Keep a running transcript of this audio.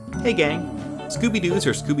Hey gang! Scooby-Doos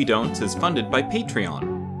or Scooby-Don'ts is funded by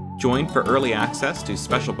Patreon. Join for early access to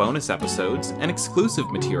special bonus episodes and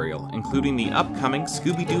exclusive material, including the upcoming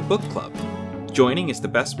Scooby-Doo Book Club. Joining is the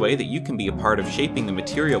best way that you can be a part of shaping the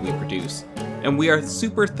material we produce, and we are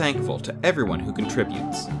super thankful to everyone who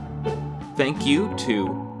contributes. Thank you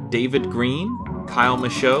to David Green, Kyle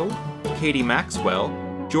Michaud, Katie Maxwell,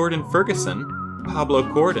 Jordan Ferguson, Pablo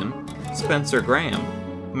Corden, Spencer Graham,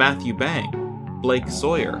 Matthew Bang, Blake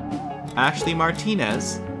Sawyer, Ashley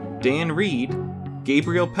Martinez, Dan Reed,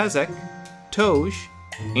 Gabriel Pezek, Toj,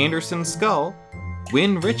 Anderson Skull,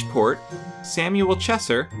 Wynn Richport, Samuel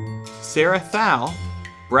Chesser, Sarah Thal,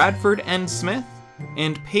 Bradford N. Smith,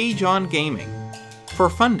 and Paige on Gaming for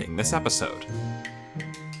funding this episode.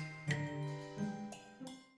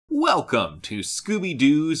 Welcome to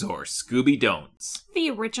Scooby-Doos or Scooby-Don'ts,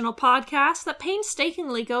 the original podcast that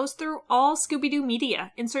painstakingly goes through all Scooby-Doo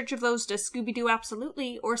media in search of those to Scooby-Doo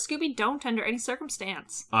absolutely or Scooby-Don't under any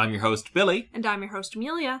circumstance. I'm your host, Billy. And I'm your host,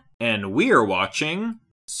 Amelia. And we're watching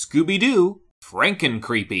Scooby-Doo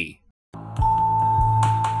Franken-Creepy.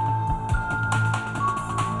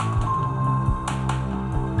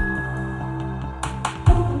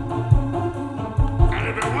 And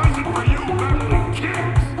if it wasn't for you meddling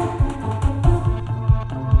kids,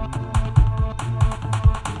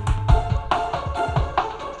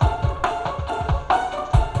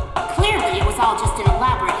 Clearly, it was all just an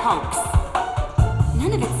elaborate hoax.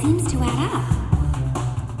 None of it seems to add up.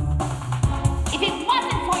 If it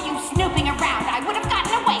wasn't for you snooping around, I would have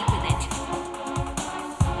gotten away with it.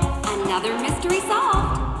 Another mystery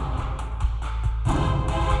solved.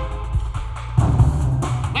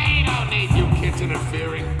 they don't need you kids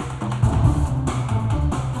interfering.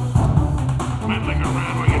 Meddling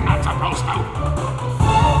around where you're not supposed to.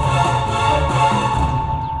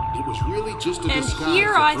 It was really just a And disguise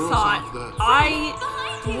here that I throws thought off the... I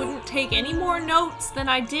wouldn't take any more notes than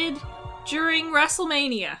I did during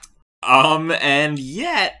WrestleMania. And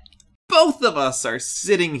yet, both of us are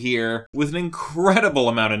sitting here with an incredible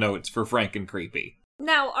amount of notes for Franken-Creepy.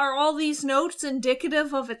 Now, are all these notes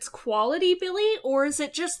indicative of its quality, Billy? Or is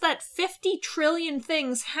it just that 50 trillion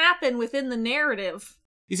things happen within the narrative?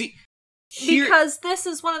 You see, here... Because this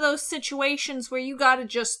is one of those situations where you gotta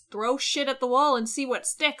just throw shit at the wall and see what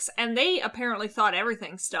sticks, and they apparently thought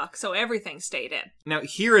everything stuck, so everything stayed in. Now,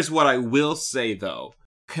 here is what I will say, though.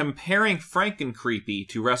 Comparing Franken-Creepy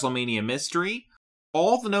to WrestleMania Mystery,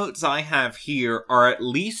 all the notes I have here are at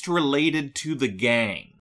least related to the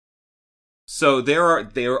gang. So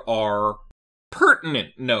there are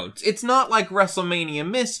pertinent notes. It's not like WrestleMania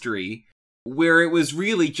Mystery, where it was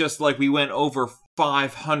really just like we went over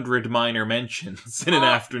 500 minor mentions in an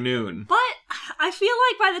afternoon. But I feel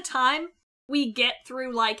like by the time we get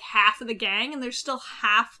through like half of the gang, and there's still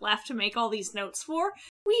half left to make all these notes for,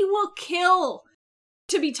 we will kill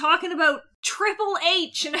to be talking about Triple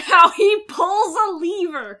H and how he pulls a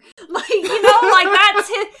lever. Like, you know, like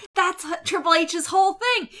that's Triple H's whole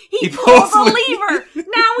thing. He pulls a lever.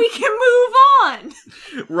 Now we can move on.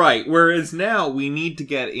 Right, whereas now we need to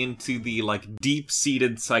get into the, like,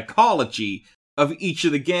 deep-seated psychology of each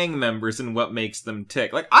of the gang members and what makes them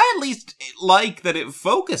tick. Like, I at least like that it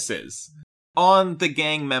focuses on the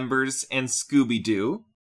gang members and Scooby-Doo.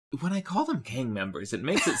 When I call them gang members, it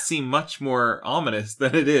makes it seem much more ominous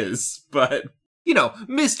than it is. But, you know,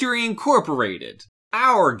 Mystery Incorporated.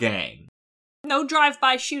 Our gang. No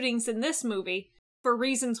drive-by shootings in this movie, for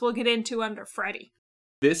reasons we'll get into under Freddy.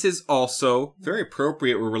 This is also very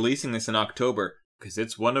appropriate we're releasing this in October, because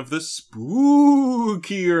it's one of the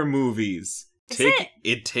spookier movies.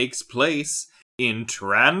 It takes place in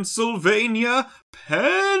Transylvania,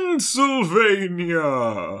 Pennsylvania.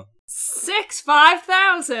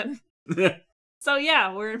 5,000. So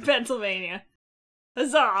yeah, we're in Pennsylvania.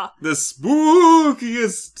 Huzzah! The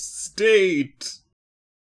spookiest state.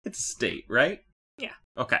 It's a state, right? Yeah.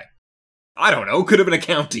 Okay. I don't know. Could have been a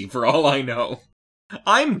county for all I know.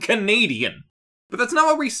 I'm Canadian. But that's not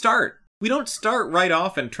where we start. We don't start right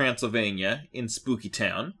off in Transylvania, in Spooky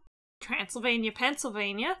Town. Transylvania,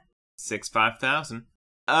 Pennsylvania. 5,000.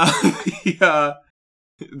 Yeah.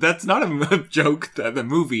 That's not a joke that the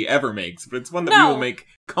movie ever makes, but it's one that we will make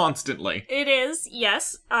constantly. It is,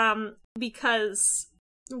 yes, because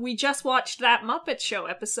we just watched that Muppet Show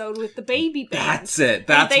episode with the baby band. That's it.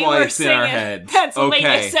 That's why it's in our heads.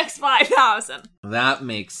 Pennsylvania 5,000. That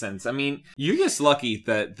makes sense. I mean, you're just lucky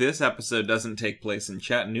that this episode doesn't take place in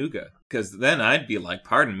Chattanooga, because then I'd be like,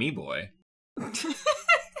 pardon me, boy.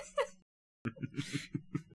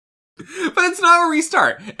 But it's not where we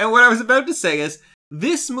start. And what I was about to say is,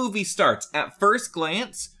 this movie starts, at first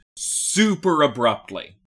glance, super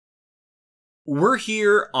abruptly. we're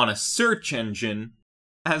here on a search engine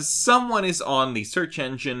as someone is on the search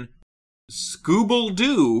engine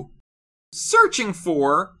Scooble-Doo searching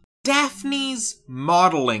for Daphne's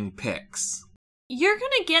modeling pics. You're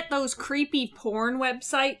gonna get those creepy porn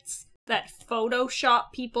websites that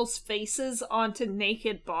Photoshop people's faces onto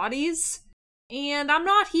naked bodies, and I'm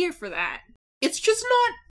not here for that. It's just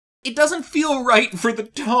not... It doesn't feel right for the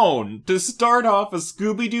tone to start off a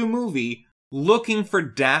Scooby-Doo movie looking for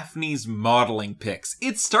Daphne's modeling pics.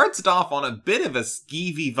 It starts off on a bit of a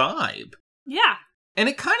skeevy vibe. Yeah. And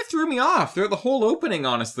it kind of threw me off throughout the whole opening,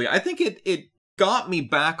 honestly. I think it got me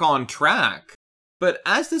back on track. But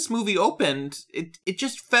as this movie opened, it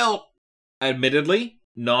just felt, admittedly,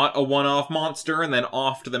 not a one-off monster and then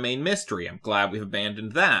off to the main mystery. I'm glad we've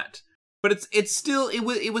abandoned that. But it's still,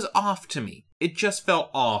 it was off to me. It just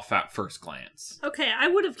felt off at first glance. Okay, I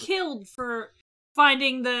would have killed for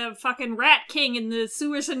finding the fucking Rat King in the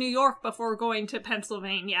sewers of New York before going to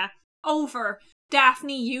Pennsylvania over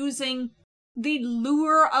Daphne using the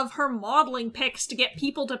lure of her modeling pics to get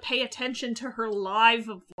people to pay attention to her live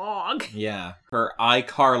vlog. Yeah, her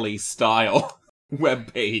iCarly style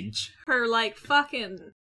webpage. Her, like,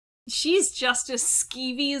 fucking... She's just as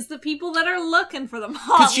skeevy as the people that are looking for the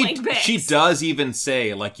modeling pics. She does even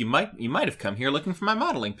say, like, you might have come here looking for my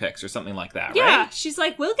modeling pics or something like that, yeah, right? She's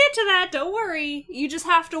like, we'll get to that, don't worry. You just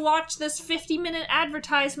have to watch this 50-minute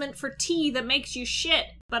advertisement for tea that makes you shit,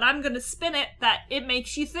 but I'm gonna spin it that it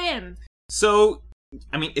makes you thin. So,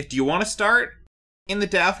 I mean, do you want to start in the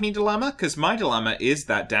Daphne dilemma? Because my dilemma is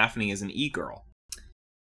that Daphne is an e-girl.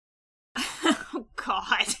 Oh,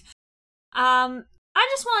 God. I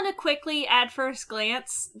just want to quickly, at first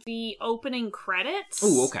glance, the opening credits.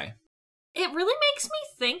 Ooh, okay. It really makes me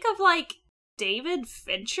think of, like, David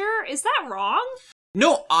Fincher. Is that wrong?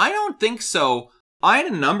 No, I don't think so. I had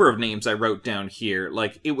a number of names I wrote down here.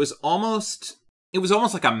 Like, it was almost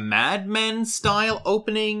like a Mad Men style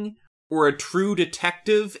opening or a True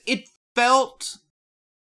Detective. It felt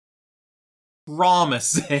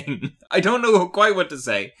promising. I don't know quite what to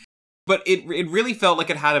say. But it really felt like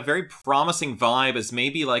it had a very promising vibe as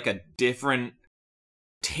maybe like a different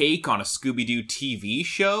take on a Scooby-Doo TV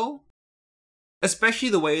show. Especially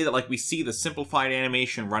the way that like we see the simplified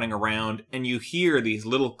animation running around and you hear these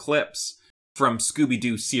little clips from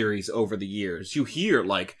Scooby-Doo series over the years. You hear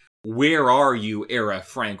like, "Where are you?" era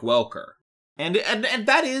Frank Welker. And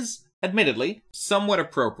that is, admittedly, somewhat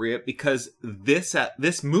appropriate because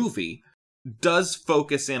this movie does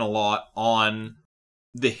focus in a lot on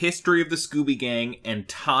the history of the Scooby Gang and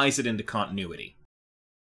ties it into continuity.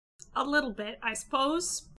 A little bit, I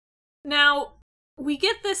suppose. Now, we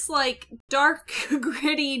get this, like, dark,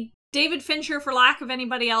 gritty David Fincher, for lack of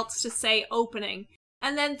anybody else to say, opening.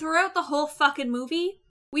 And then throughout the whole fucking movie,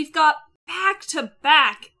 we've got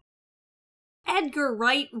back-to-back Edgar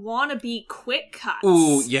Wright wannabe quick cuts.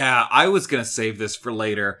 Ooh, yeah, I was gonna save this for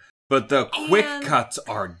later. But the quick cuts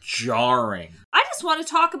are jarring. I just want to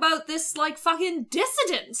talk about this, like, fucking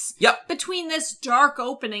dissonance. Yep. Between this dark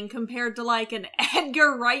opening compared to, like, an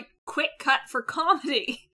Edgar Wright quick cut for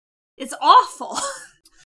comedy. It's awful.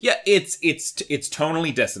 Yeah, it's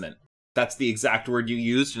tonally dissonant. That's the exact word you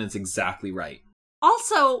used, and it's exactly right.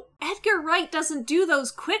 Also, Edgar Wright doesn't do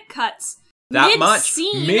those quick cuts that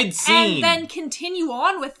mid-scene, mid-scene, and then continue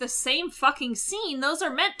on with the same fucking scene. Those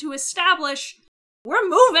are meant to establish... We're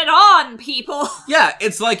moving on, people! Yeah,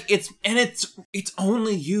 it's like, it's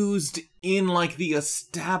only used in, like, the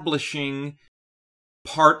establishing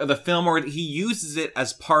part of the film, or he uses it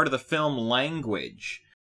as part of the film language.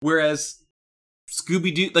 Whereas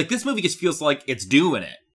Scooby-Doo, like, this movie just feels like it's doing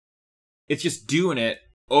it. It's just doing it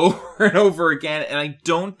over and over again, and I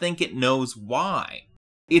don't think it knows why.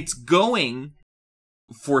 It's going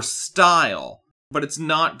for style, but it's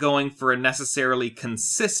not going for a necessarily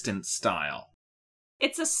consistent style.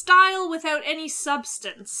 It's a style without any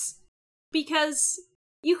substance. Because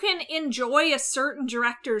you can enjoy a certain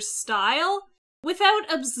director's style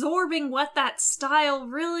without absorbing what that style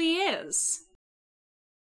really is.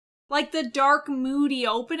 Like the dark, moody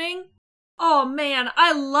opening. Oh man,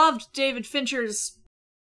 I loved David Fincher's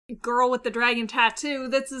Girl with the Dragon Tattoo.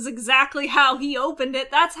 This is exactly how he opened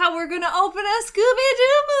it. That's how we're gonna open a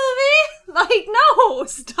Scooby-Doo movie! Like, no!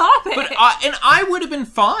 Stop it! But, and I would have been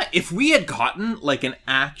fine if we had gotten, like, an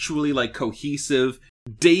actually, like, cohesive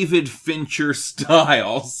David Fincher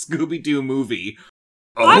style Scooby-Doo movie.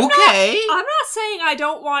 Okay! I'm not saying I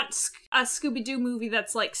don't want a Scooby-Doo movie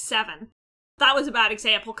that's, like, 7. That was a bad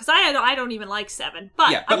example, because I don't even like 7.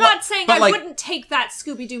 But, yeah, but I'm not saying I wouldn't take that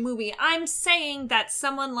Scooby-Doo movie. I'm saying that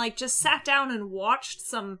someone, like, just sat down and watched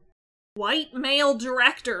some white male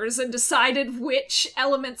directors and decided which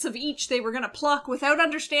elements of each they were going to pluck without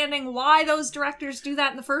understanding why those directors do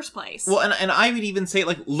that in the first place. Well, and I would even say,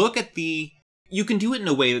 like, look at you can do it in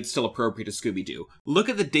a way that's still appropriate to Scooby-Doo. Look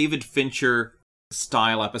at the David Fincher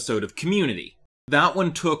style episode of Community. That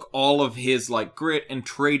one took all of his, like, grit and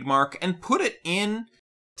trademark and put it in...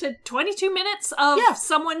 to 22 minutes of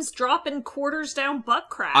someone's dropping quarters down butt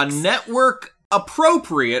cracks. A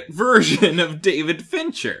network-appropriate version of David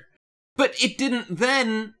Fincher. But it didn't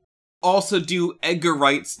then also do Edgar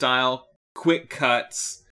Wright-style quick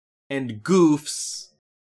cuts and goofs.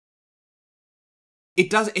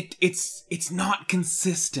 It's not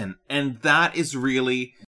consistent, and that is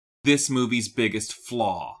really this movie's biggest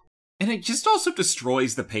flaw. And it just also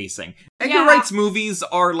destroys the pacing. Edgar Wright's movies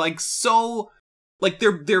are like so, like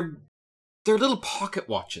they're little pocket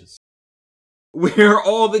watches where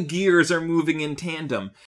all the gears are moving in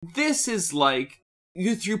tandem. This is like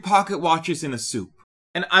you threw pocket watches in a soup.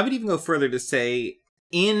 And I would even go further to say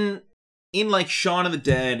in like Shaun of the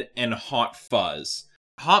Dead and Hot Fuzz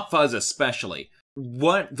especially,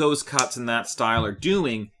 what those cuts in that style are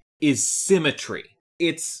doing is symmetry.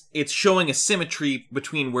 It's showing a symmetry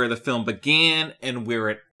between where the film began and where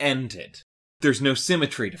it ended. There's no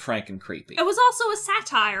symmetry to Frank and Creepy. It was also a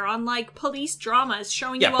satire on, like, police dramas,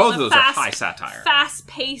 showing you all both the of those are high satire.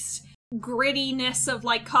 fast-paced grittiness of,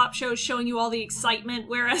 like, cop shows, showing you all the excitement,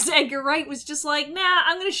 whereas Edgar Wright was just like, nah,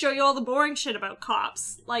 I'm gonna show you all the boring shit about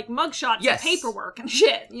cops, like mugshots and paperwork and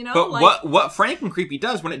shit, you know? But like, what Frank and Creepy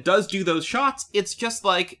does, when it does do those shots, it's just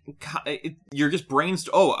like, you're just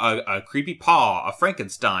a creepy paw, a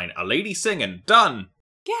Frankenstein, a lady singing, done.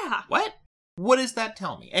 Yeah. What does that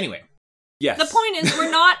tell me? Anyway. Yes. The point is, we're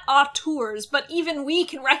not auteurs, but even we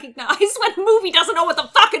can recognize when a movie doesn't know what the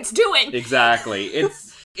fuck it's doing. Exactly.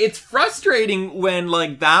 It's frustrating when,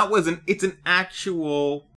 like, it's an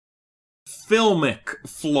actual filmic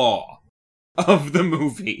flaw of the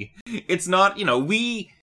movie. It's not,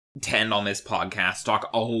 we tend on this podcast talk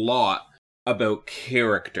a lot about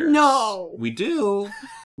characters. No. We do.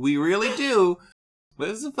 We really do. But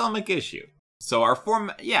this is a filmic issue. So our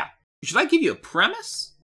should I give you a premise?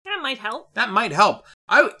 That might help. That might help.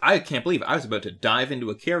 I can't believe I was about to dive into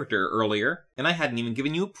a character earlier, and I hadn't even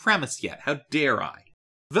given you a premise yet. How dare I?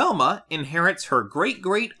 Velma inherits her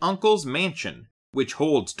great-great-uncle's mansion, which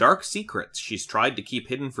holds dark secrets she's tried to keep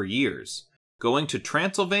hidden for years. Going to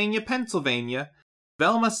Transylvania, Pennsylvania,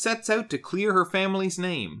 Velma sets out to clear her family's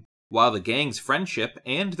name, while the gang's friendship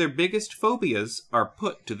and their biggest phobias are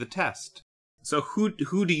put to the test. So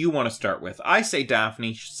who do you want to start with? I say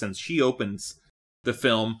Daphne, since she opens the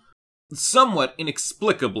film somewhat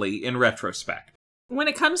inexplicably in retrospect. When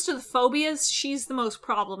it comes to the phobias, she's the most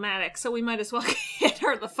problematic, so we might as well get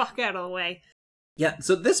her the fuck out of the way. Yeah,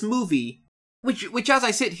 so this movie, which as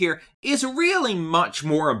I sit here, is really much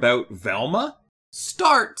more about Velma,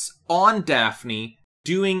 starts on Daphne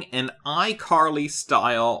doing an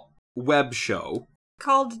iCarly-style web show.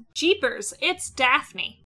 Called Jeepers, It's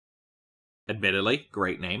Daphne. Admittedly,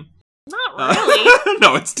 great name. Not really.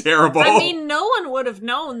 No, it's terrible. I mean, no one would have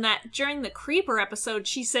known that during the Creeper episode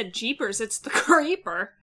she said Jeepers, it's the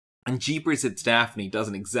Creeper. And Jeepers, It's Daphne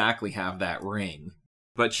doesn't exactly have that ring.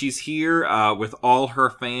 But she's here with all her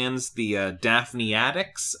fans, the Daphne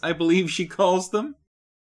Addicts, I believe she calls them.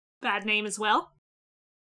 Bad name as well.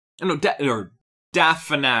 No, or Daft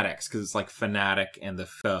Fanatics, because it's like fanatic and the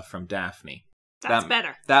F from Daphne. That's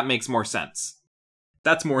better. That makes more sense.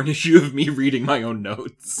 That's more an issue of me reading my own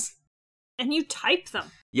notes. And you type them.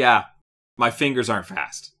 Yeah, my fingers aren't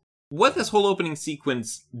fast. What this whole opening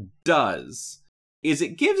sequence does is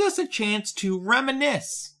it gives us a chance to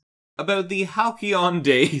reminisce about the halcyon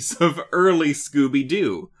days of early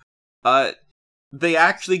Scooby-Doo. They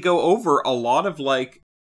actually go over a lot of, like,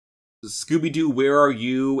 Scooby-Doo Where Are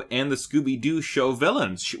You and the Scooby-Doo show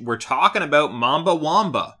villains. We're talking about Mamba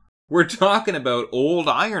Wamba. We're talking about Old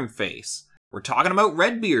Iron Face. We're talking about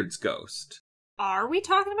Redbeard's ghost. Are we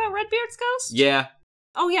talking about Redbeard's ghost? Yeah.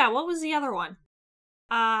 Oh yeah, what was the other one?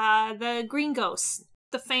 The green ghosts.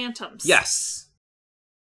 The phantoms. Yes.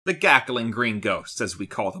 The cackling green ghosts, as we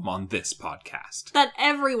call them on this podcast. That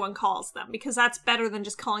everyone calls them, because that's better than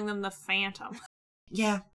just calling them the phantom.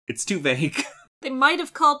 Yeah. It's too vague. They might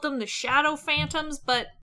have called them the shadow phantoms, but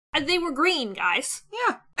they were green, guys.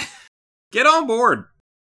 Yeah. Get on board.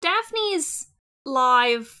 Daphne's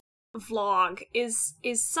live vlog is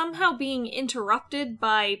somehow being interrupted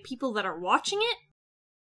by people that are watching it.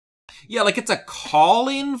 Yeah, like it's a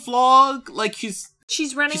call-in vlog. Like she's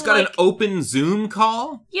running. She's got an open Zoom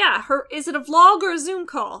call. Yeah, is it a vlog or a Zoom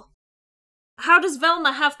call? How does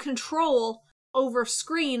Velma have control over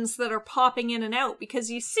screens that are popping in and out? Because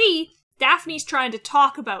you see, Daphne's trying to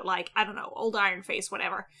talk about, like, I don't know, old Iron Face,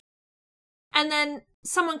 whatever. And then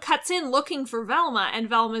someone cuts in looking for Velma, and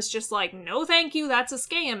Velma's just like, no thank you, that's a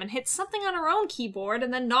scam, and hits something on her own keyboard,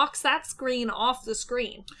 and then knocks that screen off the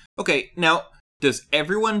screen. Okay, now, does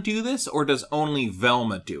everyone do this, or does only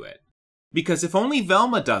Velma do it? Because if only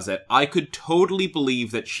Velma does it, I could totally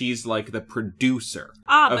believe that she's like the producer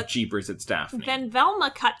of Jeepers It's Daphne. Then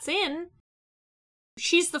Velma cuts in.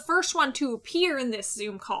 She's the first one to appear in this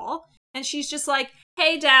Zoom call, and she's just like,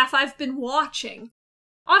 hey, Daph, I've been watching.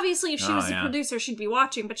 Obviously, if she was a producer, she'd be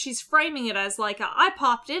watching, but she's framing it as like, I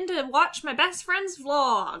popped in to watch my best friend's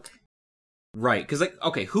vlog. Right, because, like,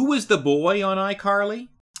 okay, who was the boy on iCarly?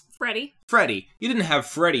 Freddie. You didn't have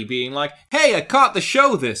Freddie being like, hey, I caught the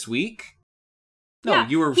show this week. No, yeah,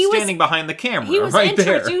 you were standing behind the camera right there.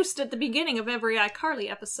 He was introduced at the beginning of every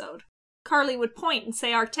iCarly episode. Carly would point and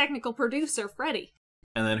say, our technical producer, Freddie.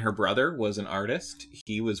 And then her brother was an artist.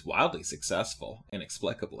 He was wildly successful,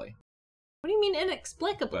 inexplicably. What do you mean,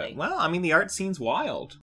 inexplicably? But, well, I mean, the art scene's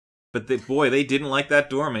wild. But, they didn't like that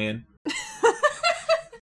doorman.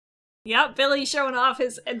 Yep, Billy showing off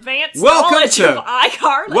his advanced knowledge of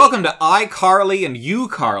iCarly. Welcome to iCarly and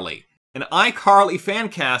UCarly, an iCarly fan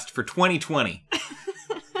cast for 2020.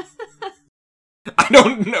 I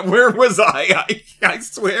don't know, where was I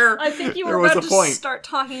swear I think you there were was about a to point. Start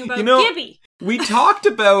talking about Gibby. We talked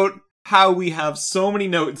about how we have so many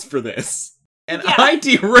notes for this, and I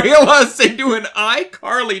derail us into an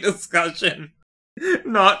iCarly discussion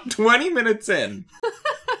not 20 minutes in.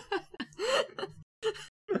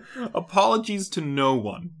 Apologies to no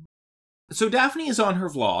one. So Daphne is on her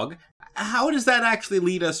vlog. How does that actually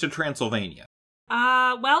lead us to Transylvania?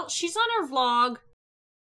 Well, she's on her vlog.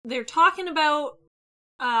 They're talking about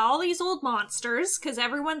all these old monsters, because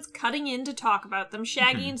everyone's cutting in to talk about them.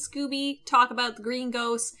 Shaggy and Scooby talk about the green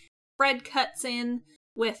ghosts. Fred cuts in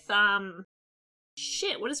with, what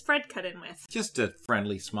does Fred cut in with? Just a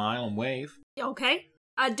friendly smile and wave. Okay.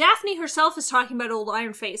 Daphne herself is talking about Old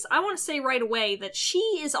Iron Face. I want to say right away that she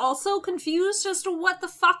is also confused as to what the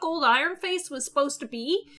fuck Old Iron Face was supposed to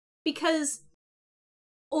be, because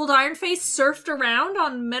Old Iron Face surfed around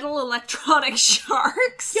on metal electronic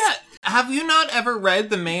sharks. Yeah, have you not ever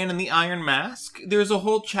read The Man in the Iron Mask? There's a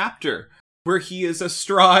whole chapter where he is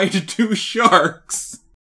astride 2 sharks.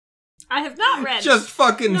 I have not read. Just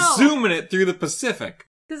fucking zooming it through the Pacific.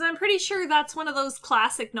 Because I'm pretty sure that's one of those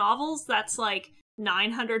classic novels that's like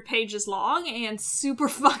 900 pages long and super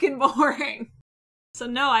fucking boring. So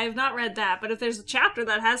no, I have not read that, but if there's a chapter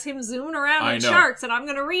that has him zooming around on sharks, and I'm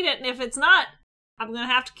gonna read it, and if it's not, I'm gonna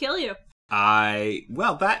have to kill you.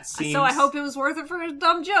 That seems... So I hope it was worth it for a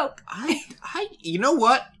dumb joke. You know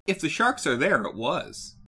what? If the sharks are there, it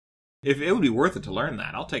was. If it would be worth it to learn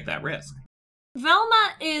that, I'll take that risk.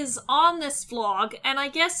 Velma is on this vlog, and I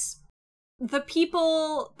guess the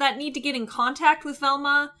people that need to get in contact with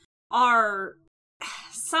Velma are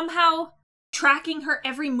somehow tracking her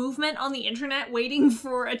every movement on the internet, waiting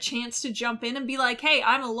for a chance to jump in and be like, hey,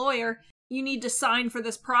 I'm a lawyer. You need to sign for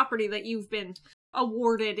this property that you've been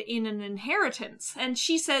awarded in an inheritance. And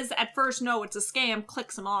she says at first, no, it's a scam,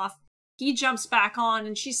 clicks him off. He jumps back on,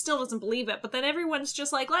 and she still doesn't believe it. But then everyone's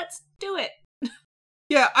just like, let's do it.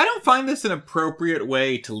 Yeah, I don't find this an appropriate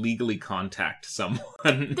way to legally contact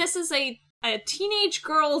someone. This is a teenage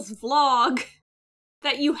girl's vlog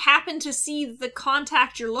that you happen to see the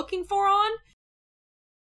contact you're looking for on.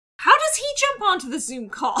 How does he jump onto the Zoom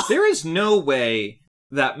call? There is no way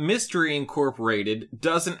that Mystery Incorporated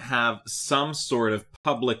doesn't have some sort of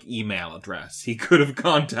public email address he could have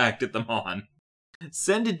contacted them on.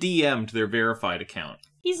 Send a DM to their verified account.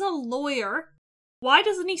 He's a lawyer. Why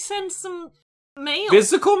doesn't he send some mail?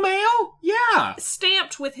 Physical mail? Yeah.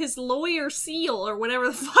 Stamped with his lawyer seal, or whatever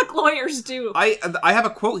the fuck lawyers do. I have a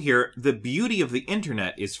quote here. The beauty of the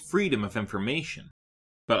internet is freedom of information.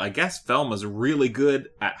 But I guess Velma's really good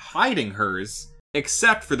at hiding hers,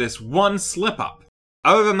 except for this one slip-up.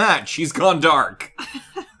 Other than that, she's gone dark.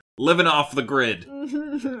 Living off the grid.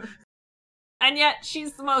 And yet,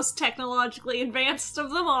 she's the most technologically advanced of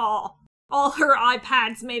them all. All her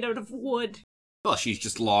iPads made out of wood. Well, she's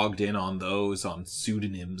just logged in on those, on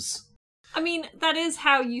pseudonyms. I mean, that is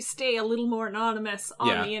how you stay a little more anonymous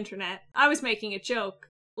on the internet. I was making a joke,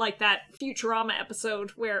 like that Futurama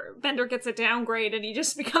episode where Bender gets a downgrade and he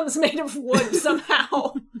just becomes made of wood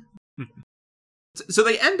somehow. So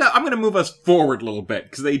they end up... I'm going to move us forward a little bit,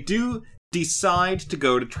 because they do decide to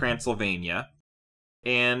go to Transylvania,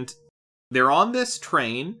 and they're on this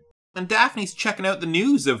train, and Daphne's checking out the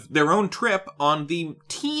news of their own trip on the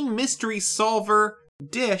Teen Mystery Solver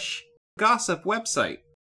Dish gossip website.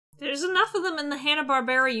 There's enough of them in the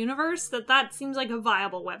Hanna-Barbera universe that seems like a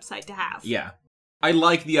viable website to have. Yeah. I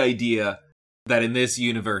like the idea that in this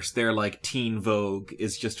universe, their, like, teen Vogue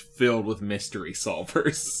is just filled with mystery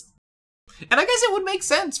solvers. And I guess it would make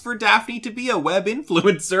sense for Daphne to be a web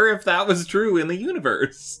influencer if that was true in the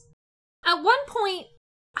universe. At one point,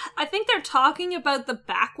 I think they're talking about the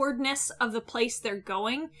backwardness of the place they're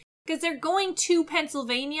going, because they're going to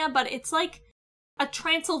Pennsylvania, but it's like a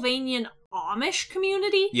Transylvanian Amish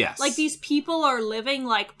community. Yes. Like, these people are living,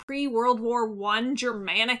 like, pre-World War I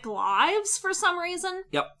Germanic lives for some reason.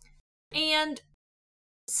 Yep. And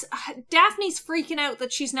Daphne's freaking out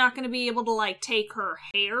that she's not going to be able to, like, take her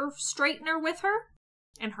hair straightener with her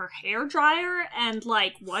and her hair dryer, and,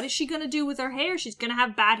 like, what is she going to do with her hair? She's going to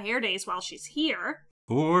have bad hair days while she's here.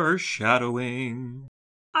 Foreshadowing.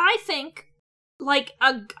 I think, like,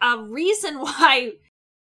 a reason why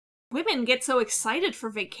women get so excited for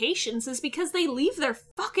vacations is because they leave their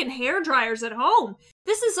fucking hair dryers at home.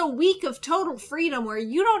 This is a week of total freedom where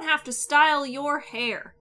you don't have to style your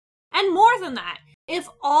hair. And more than that, if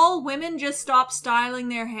all women just stop styling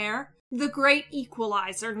their hair, the great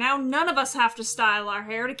equalizer. Now none of us have to style our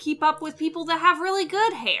hair to keep up with people that have really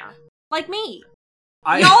good hair. Like me.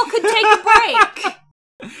 Y'all could take a break.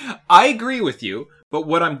 I agree with you, but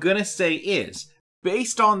what I'm gonna say is,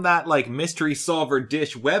 based on that, like, mystery solver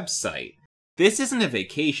dish website, this isn't a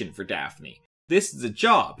vacation for Daphne. This is a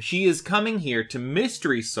job. She is coming here to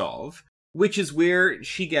mystery solve, which is where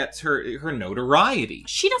she gets her notoriety.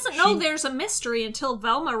 She doesn't know there's a mystery until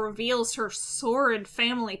Velma reveals her sordid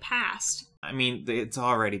family past. I mean, it's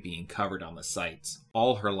already being covered on the sites.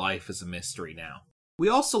 All her life is a mystery now. We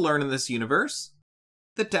also learn in this universe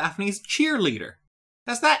that Daphne's cheerleader.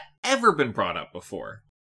 Has that ever been brought up before?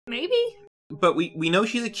 Maybe. But we know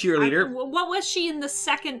she's a cheerleader. What was she in the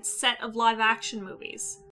second set of live-action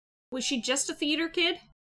movies? Was she just a theater kid?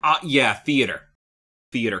 Yeah, theater.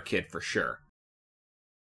 Theater kid for sure.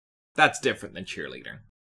 That's different than cheerleader.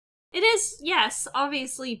 It is, yes,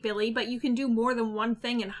 obviously, Billy, but you can do more than one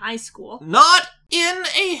thing in high school. Not in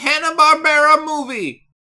a Hanna-Barbera movie!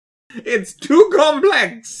 It's too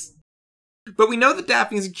complex! But we know that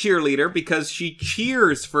Daphne's a cheerleader because she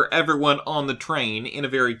cheers for everyone on the train in a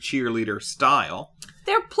very cheerleader style.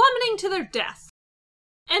 They're plummeting to their death.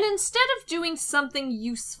 And instead of doing something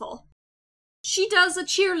useful, she does a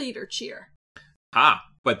cheerleader cheer.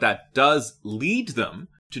 But that does lead them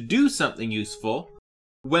to do something useful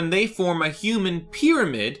when they form a human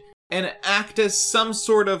pyramid and act as some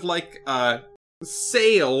sort of, like,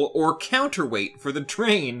 sail or counterweight for the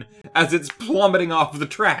train as it's plummeting off the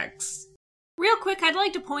tracks. Real quick, I'd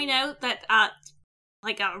like to point out that,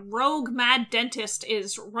 like, a rogue mad dentist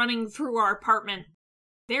is running through our apartment.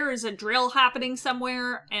 There is a drill happening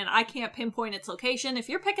somewhere, and I can't pinpoint its location. If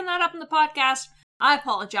you're picking that up in the podcast, I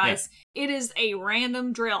apologize. Yeah. It is a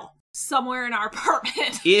random drill somewhere in our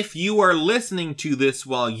apartment. If you are listening to this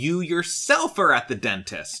while you yourself are at the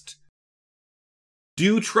dentist,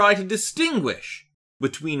 do try to distinguish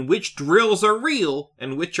between which drills are real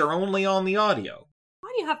and which are only on the audio.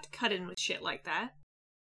 Why do you have to cut in with shit like that?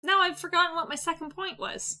 Now I've forgotten what my second point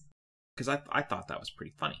was. Because I thought that was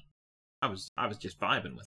pretty funny. I was just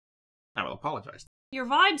vibing with it. I will apologize. Your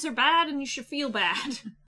vibes are bad and you should feel bad.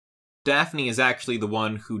 Daphne is actually the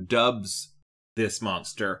one who dubs this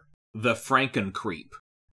monster the Frankencreep.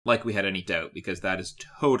 Like we had any doubt, because that is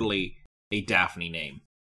totally a Daphne name.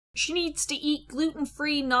 She needs to eat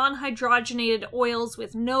gluten-free, non-hydrogenated oils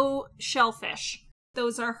with no shellfish.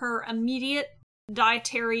 Those are her immediate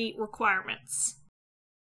dietary requirements.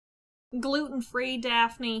 Gluten-free,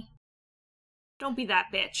 Daphne. Don't be that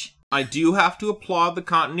bitch. I do have to applaud the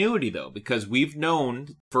continuity, though, because we've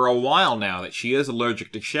known for a while now that she is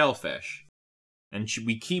allergic to shellfish. And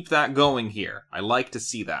we keep that going here. I like to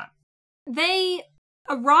see that. They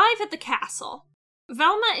arrive at the castle.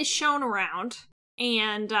 Velma is shown around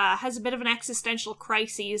and has a bit of an existential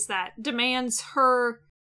crisis that demands her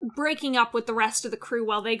breaking up with the rest of the crew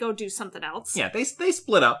while they go do something else. Yeah, they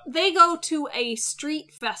split up. They go to a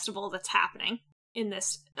street festival that's happening in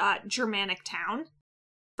this Germanic town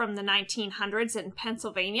from the 1900s in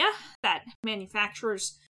Pennsylvania that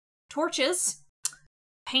manufactures torches.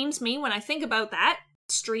 Pains me when I think about that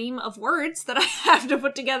stream of words that I have to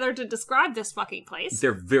put together to describe this fucking place.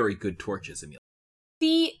 They're very good torches, Emil.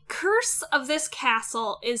 The curse of this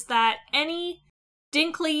castle is that any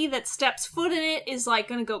Dinkley that steps foot in it is like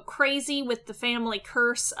gonna go crazy with the family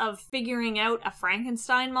curse of figuring out a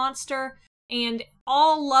Frankenstein monster, and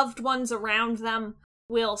all loved ones around them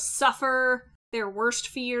will suffer their worst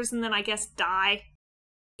fears and then I guess die.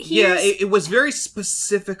 Yeah, it was very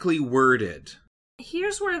specifically worded.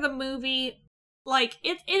 Here's where the movie Like,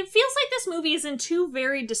 it feels like this movie is in two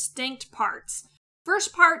very distinct parts.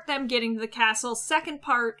 First part, them getting to the castle. Second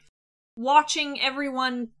part, watching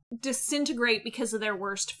everyone disintegrate because of their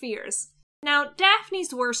worst fears. Now,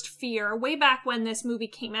 Daphne's worst fear, way back when this movie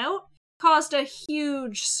came out, caused a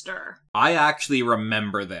huge stir. I actually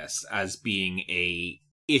remember this as being a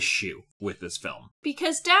issue with this film.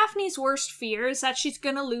 Because Daphne's worst fear is that she's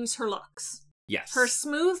gonna lose her looks. Yes. Her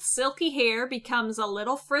smooth, silky hair becomes a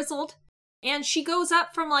little frizzled, and she goes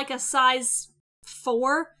up from like a size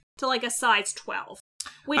 4 to like a size 12.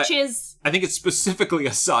 Which is... I think it's specifically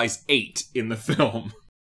a size 8 in the film.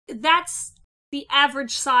 That's the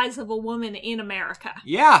average size of a woman in America.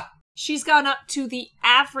 Yeah. She's gone up to the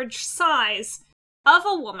average size of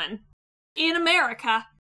a woman in America,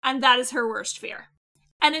 and that is her worst fear.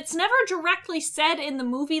 And it's never directly said in the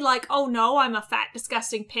movie like, oh no, I'm a fat,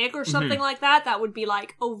 disgusting pig or something like that. That would be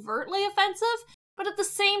like overtly offensive. But at the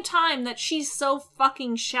same time that she's so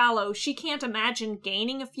fucking shallow, she can't imagine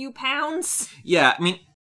gaining a few pounds. Yeah, I mean,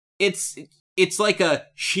 it's like a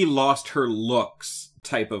she lost her looks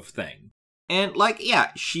type of thing. And like,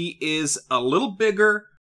 yeah, she is a little bigger.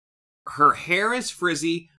 Her hair is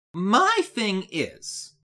frizzy. My thing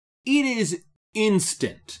is, it is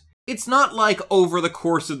instant. It's not like over the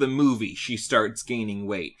course of the movie she starts gaining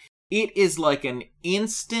weight. It is like an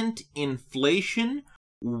instant inflation.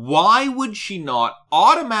 Why would she not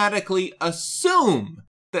automatically assume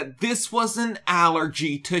that this was an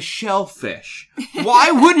allergy to shellfish?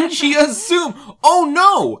 Why wouldn't she assume, oh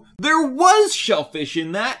no, there was shellfish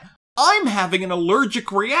in that. I'm having an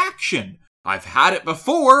allergic reaction. I've had it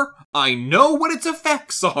before. I know what its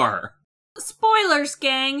effects are. Spoilers,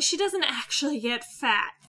 gang. She doesn't actually get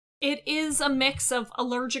fat. It is a mix of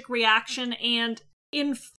allergic reaction and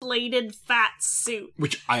inflated fat suit.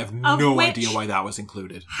 Which I have no idea why that was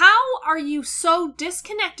included. How are you so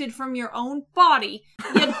disconnected from your own body?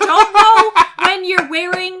 You don't know when you're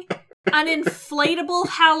wearing an inflatable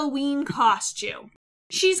Halloween costume.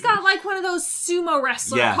 She's got like one of those sumo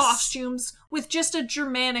wrestler costumes with just a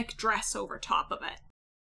Germanic dress over top of it.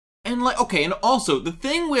 And like, okay, and also the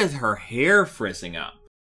thing with her hair frizzing up,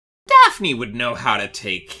 Daphne would know how to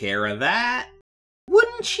take care of that,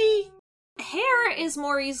 wouldn't she? Hair is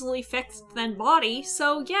more easily fixed than body,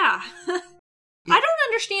 so yeah. I don't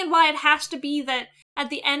understand why it has to be that at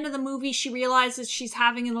the end of the movie she realizes she's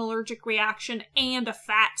having an allergic reaction and a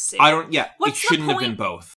fat suit. It shouldn't have been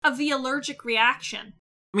both. Of the allergic reaction?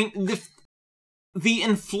 I mean, the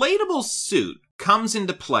inflatable suit comes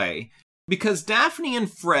into play because Daphne and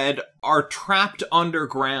Fred are trapped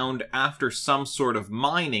underground after some sort of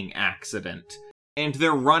mining accident, and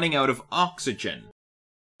they're running out of oxygen.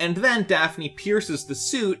 And then Daphne pierces the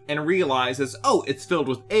suit and realizes, oh, it's filled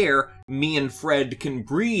with air, me and Fred can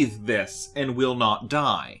breathe this and will not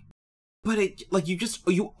die. But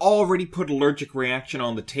you already put allergic reaction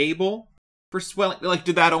on the table for swelling. Like,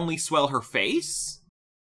 did that only swell her face?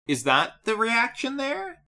 Is that the reaction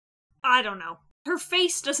there? I don't know. Her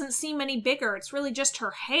face doesn't seem any bigger. It's really just her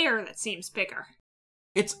hair that seems bigger.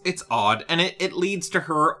 It's odd, and it leads to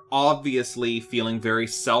her obviously feeling very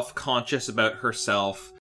self-conscious about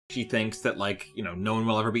herself. She thinks that, like, you know, no one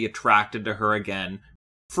will ever be attracted to her again.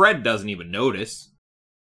 Fred doesn't even notice.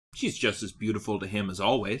 She's just as beautiful to him as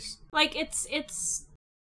always. Like, it's...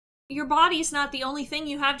 Your body's not the only thing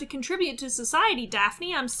you have to contribute to society,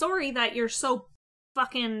 Daphne. I'm sorry that you're so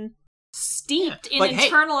fucking steeped in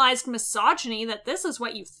internalized misogyny that this is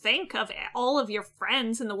what you think of all of your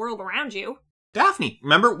friends in the world around you. Daphne,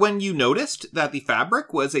 remember when you noticed that the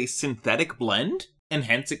fabric was a synthetic blend, and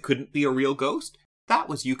hence it couldn't be a real ghost? That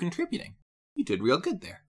was you contributing. You did real good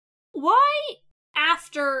there. Why,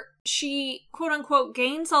 after she, quote-unquote,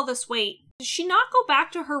 gains all this weight, does she not go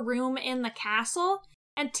back to her room in the castle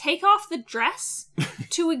and take off the dress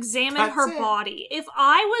to examine her body? If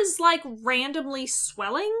I was, like, randomly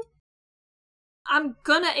swelling, I'm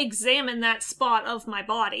gonna examine that spot of my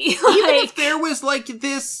body. Even if there was, like,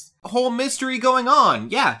 this whole mystery going on,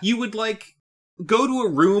 yeah, you would, like, go to a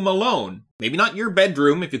room alone. Maybe not your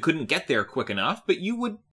bedroom if you couldn't get there quick enough, but you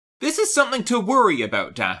would... This is something to worry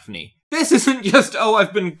about, Daphne. This isn't just, oh,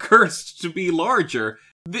 I've been cursed to be larger.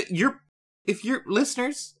 If your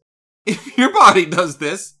listeners, if your body does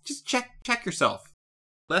this, just check yourself.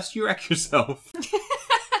 Lest you wreck yourself.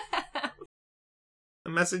 A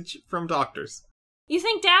message from doctors. You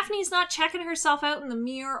think Daphne's not checking herself out in the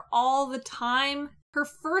mirror all the time? Her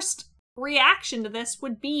first reaction to this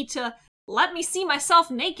would be to let me see myself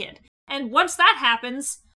naked. And once that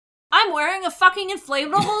happens, I'm wearing a fucking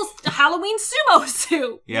inflatable Halloween sumo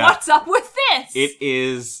suit. Yeah. What's up with this? It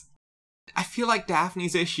is... I feel like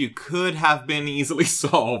Daphne's issue could have been easily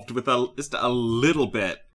solved with just a little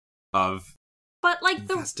bit of But, like,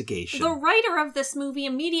 investigation. the writer of this movie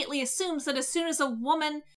immediately assumes that as soon as a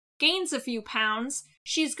woman gains a few pounds,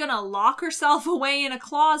 she's gonna lock herself away in a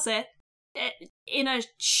closet in a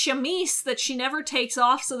chemise that she never takes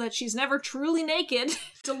off so that she's never truly naked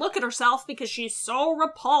to look at herself because she's so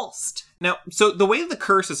repulsed. Now, so the way the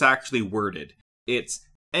curse is actually worded, it's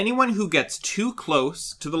anyone who gets too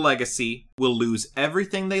close to the legacy will lose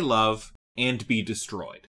everything they love and be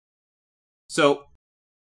destroyed. So,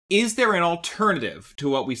 is there an alternative to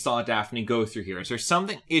what we saw Daphne go through here? Is there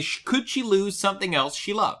something, could she lose something else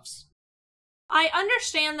she loves? I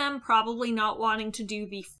understand them probably not wanting to do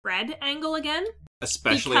the Fred angle again.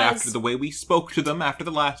 Especially after the way we spoke to them after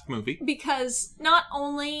the last movie. Because not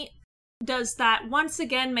only does that once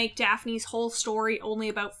again make Daphne's whole story only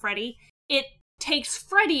about Freddy, it takes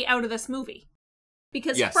Freddy out of this movie.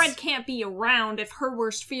 Because Yes. Fred can't be around if her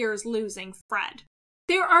worst fear is losing Fred.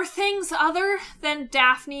 There are things other than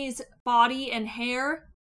Daphne's body and hair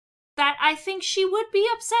that I think she would be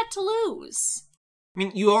upset to lose. I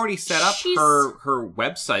mean, you already set up her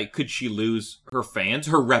website. Could she lose her fans?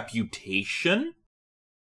 Her reputation?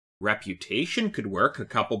 Reputation could work. A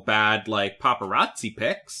couple bad, paparazzi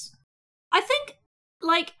pics. I think,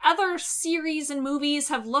 other series and movies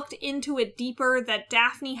have looked into it deeper that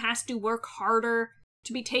Daphne has to work harder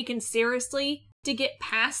to be taken seriously to get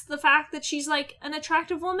past the fact that she's, an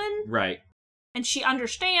attractive woman. Right. And she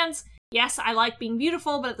understands, yes, I like being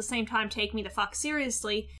beautiful, but at the same time, take me the fuck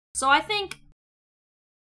seriously. So I think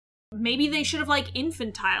maybe they should have,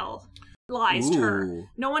 infantilized her.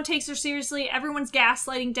 No one takes her seriously. Everyone's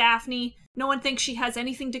gaslighting Daphne. No one thinks she has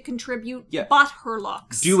anything to contribute but her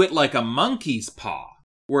looks. Do it like a monkey's paw.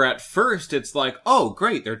 Where at first it's like, oh,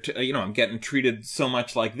 great, they're I'm getting treated so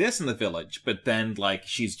much like this in the village. But then,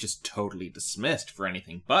 she's just totally dismissed for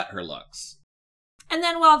anything but her looks. And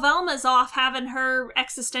then while Velma's off having her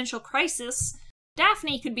existential crisis,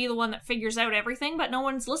 Daphne could be the one that figures out everything, but no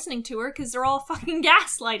one's listening to her because they're all fucking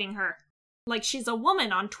gaslighting her. Like she's a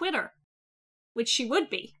woman on Twitter. Which she would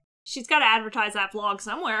be. She's got to advertise that vlog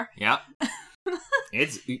somewhere. Yeah.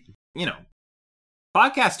 It's,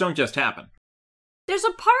 podcasts don't just happen. There's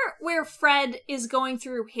a part where Fred is going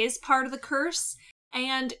through his part of the curse,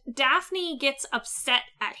 and Daphne gets upset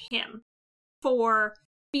at him for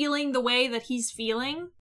feeling the way that he's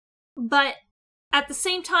feeling, but at the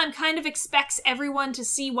same time kind of expects everyone to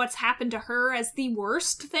see what's happened to her as the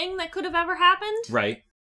worst thing that could have ever happened. Right.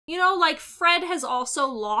 Fred has also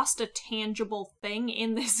lost a tangible thing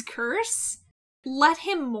in this curse. Let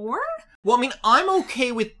him mourn? Well, I mean, I'm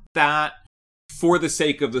okay with that for the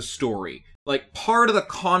sake of the story. Part of the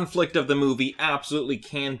conflict of the movie absolutely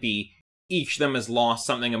can be each of them has lost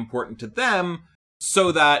something important to them,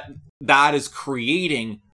 so that is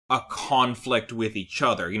creating a conflict with each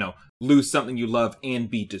other. Lose something you love and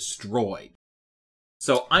be destroyed.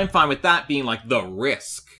 So I'm fine with that being, the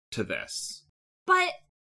risk to this. But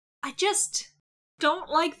I just don't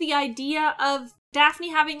like the idea of Daphne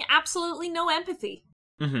having absolutely no empathy.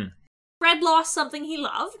 Mm-hmm. Fred lost something he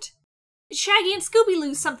loved. Shaggy and Scooby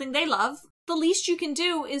lose something they love. The least you can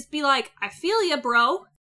do is be like, I feel ya, bro.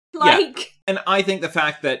 Yeah. And I think the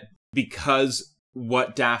fact that because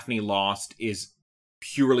what Daphne lost is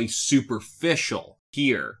purely superficial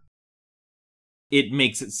here, it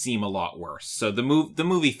makes it seem a lot worse. So the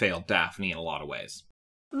movie failed Daphne in a lot of ways.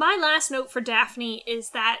 My last note for Daphne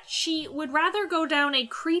is that she would rather go down a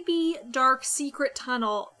creepy, dark, secret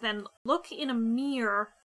tunnel than look in a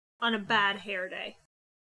mirror on a bad hair day.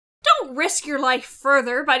 Don't risk your life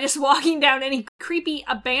further by just walking down any creepy,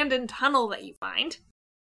 abandoned tunnel that you find.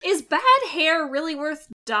 Is bad hair really worth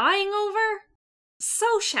dying over?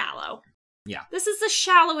 So shallow. Yeah. This is the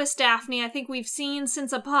shallowest Daphne I think we've seen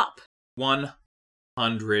since a pup. 100%.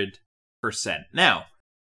 Now,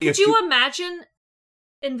 could you imagine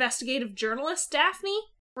investigative journalist Daphne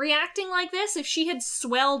reacting like this? If she had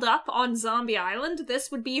swelled up on Zombie Island,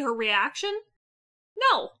 this would be her reaction?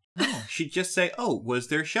 No. No, she'd just say, oh, was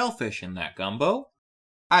there shellfish in that gumbo?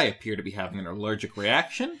 I appear to be having an allergic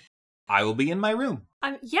reaction. I will be in my room.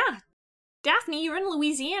 Yeah. Daphne, you're in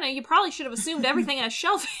Louisiana. You probably should have assumed everything has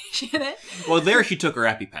shellfish in it. Well, there she took her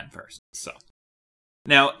EpiPen first, so.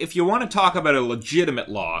 Now, if you want to talk about a legitimate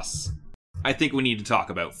loss, I think we need to talk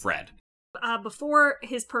about Fred. Before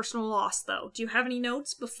his personal loss, though, do you have any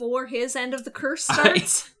notes before his end of the curse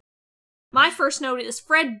starts? My first note is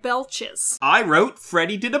Fred belches. I wrote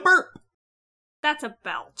Freddy did a burp. That's a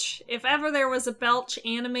belch. If ever there was a belch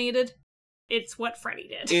animated, it's what Freddy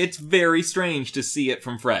did. It's very strange to see it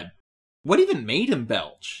from Fred. What even made him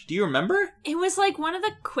belch? Do you remember? It was like one of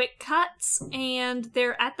the quick cuts, and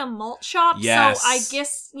they're at the malt shop, Yes. so I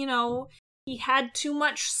guess, he had too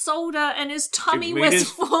much soda and his tummy It made was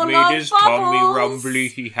his- full made of his bubbles. tummy rumbly,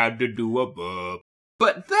 he had to do a burp.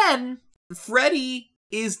 But then, Freddy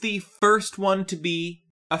is the first one to be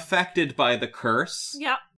affected by the curse.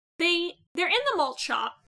 Yep. They're in the malt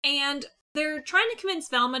shop, and they're trying to convince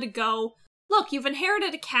Velma to go, look, you've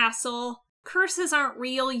inherited a castle, curses aren't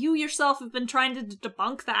real, you yourself have been trying to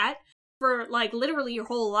debunk that for, like, literally your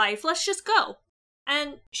whole life, let's just go.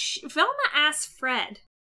 And Velma asks Fred,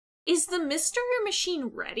 is the mystery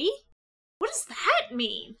machine ready? What does that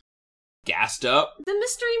mean? Gassed up. The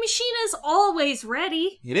mystery machine is always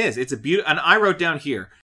ready. It is. It's a beautiful... And I wrote down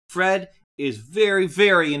here, Fred is very,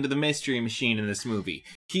 very into the mystery machine in this movie.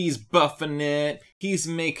 He's buffing it. He's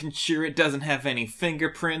making sure it doesn't have any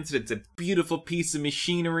fingerprints. It's a beautiful piece of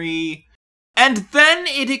machinery. And then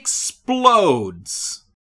it explodes.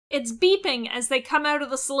 It's beeping as they come out of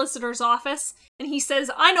the solicitor's office, and he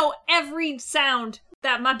says, I know every sound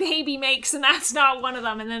that my baby makes, and that's not one of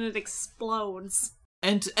them, and then it explodes.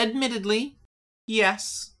 And admittedly,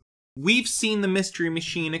 yes, we've seen the mystery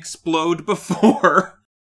machine explode before.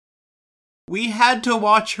 We had to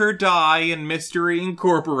watch her die in Mystery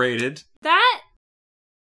Incorporated. That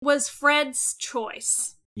was Fred's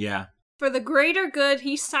choice. Yeah. For the greater good,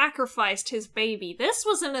 he sacrificed his baby. This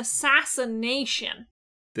was an assassination.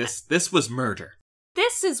 This was murder.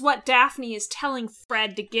 This is what Daphne is telling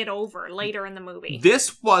Fred to get over later in the movie.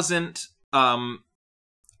 This wasn't,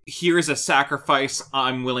 here's a sacrifice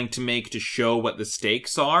I'm willing to make to show what the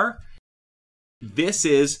stakes are. This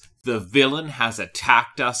is, the villain has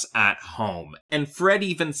attacked us at home. And Fred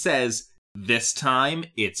even says, this time,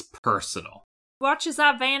 it's personal. Watches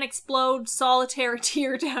that van explode, solitary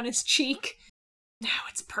tear down his cheek. Now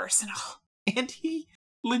it's personal. And he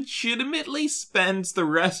legitimately spends the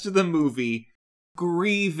rest of the movie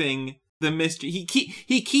grieving the mystery.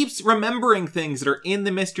 He keeps remembering things that are in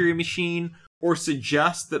the mystery machine or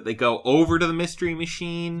suggests that they go over to the mystery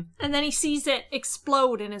machine. And then he sees it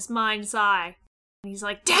explode in his mind's eye. And he's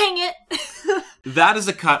like, dang it! That is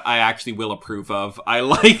a cut I actually will approve of. I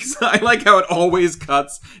like how it always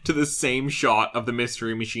cuts to the same shot of the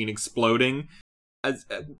mystery machine exploding as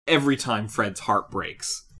every time Fred's heart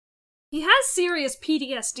breaks. He has serious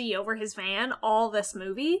PTSD over his van all this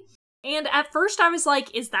movie. And at first I was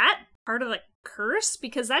like, is that part of the curse?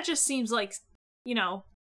 Because that just seems like,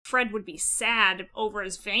 Fred would be sad over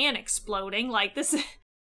his van exploding. Like, this...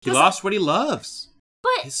 He lost what he loves.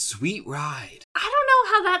 But his sweet ride. I don't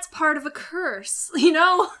know how that's part of a curse,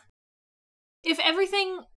 If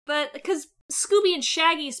everything... Because Scooby and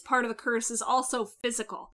Shaggy's part of the curse is also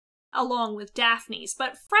physical, along with Daphne's.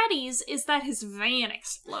 But Freddy's is that his van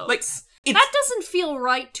explodes. Like, that doesn't feel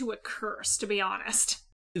right to a curse, to be honest.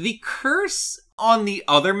 The curse on the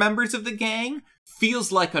other members of the gang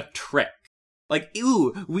feels like a trick. Like,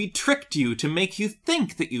 ooh, we tricked you to make you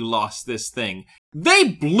think that you lost this thing. They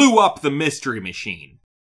blew up the mystery machine.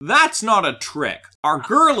 That's not a trick. Our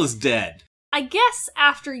girl is dead. I guess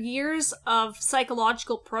after years of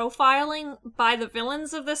psychological profiling by the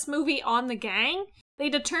villains of this movie on the gang, they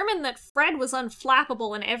determined that Fred was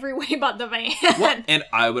unflappable in every way but the van. Well, and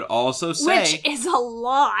I would also say... Which is a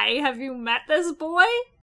lie. Have you met this boy?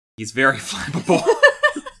 He's very flammable.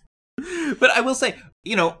 But I will say,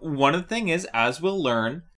 one of the things is, as we'll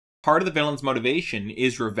learn, part of the villain's motivation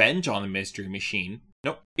is revenge on the mystery machine.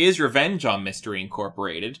 Is revenge on Mystery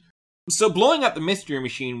Incorporated. So blowing up the mystery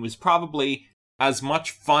machine was probably as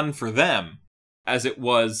much fun for them as it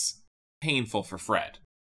was painful for Fred.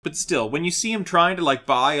 But still, when you see him trying to,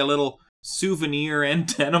 buy a little souvenir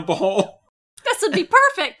antenna ball... This would be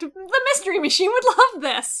perfect! The mystery machine would love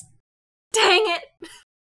this! Dang it!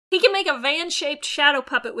 He can make a van-shaped shadow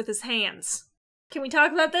puppet with his hands. Can we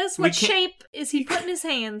talk about this? What shape is he putting his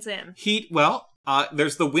hands in?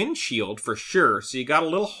 There's the windshield for sure, so you got a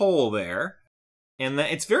little hole there. And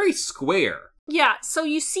it's very square. Yeah, so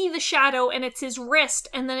you see the shadow, and it's his wrist,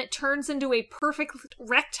 and then it turns into a perfect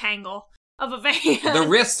rectangle of a van. The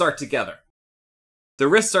wrists are together. The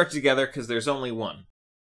wrists are together because there's only one.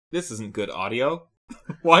 This isn't good audio.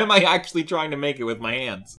 Why am I actually trying to make it with my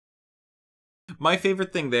hands? My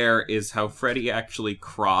favorite thing there is how Freddy actually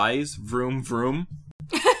cries, vroom, vroom.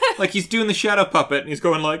 Like he's doing the shadow puppet, and he's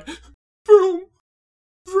going like, vroom,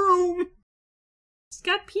 vroom. He's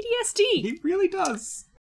got PTSD. He really does.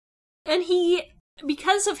 And he,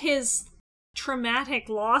 because of his traumatic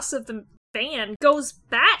loss of the van, goes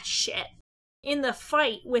batshit in the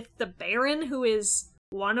fight with the Baron, who is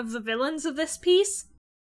one of the villains of this piece.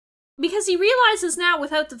 Because he realizes now,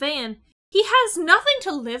 without the van, he has nothing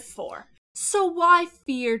to live for. So why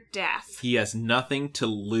fear death? He has nothing to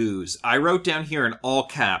lose. I wrote down here in all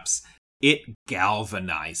caps, it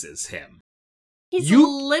galvanizes him. He's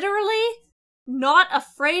literally not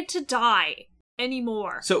afraid to die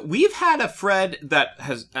anymore. So we've had a Fred that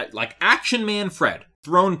has, like Action Man Fred,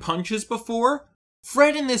 thrown punches before.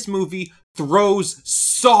 Fred in this movie throws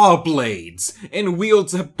saw blades and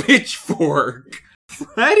wields a pitchfork.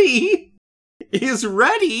 Freddy is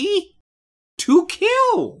ready to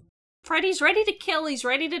kill. Freddy's ready to kill, he's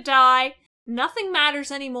ready to die. Nothing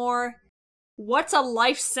matters anymore. What's a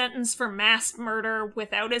life sentence for mass murder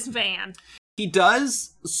without his van? He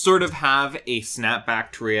does sort of have a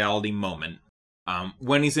snapback to reality moment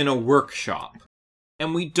when he's in a workshop.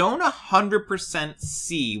 And we don't 100%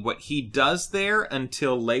 see what he does there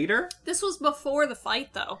until later. This was before the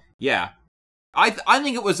fight, though. Yeah. I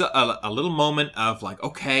think it was a little moment of like,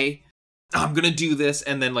 okay, I'm gonna do this,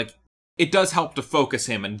 and then like, it does help to focus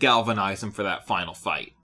him and galvanize him for that final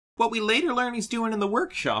fight. What we later learn he's doing in the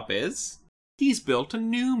workshop is, he's built a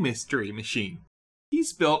new mystery machine.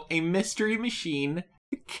 He's built a mystery machine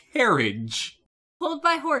carriage. Pulled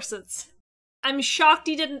by horses. I'm shocked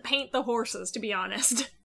he didn't paint the horses, to be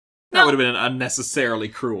honest. That would have been unnecessarily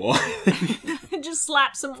cruel. Just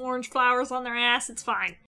slap some orange flowers on their ass, it's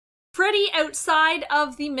fine. Freddy outside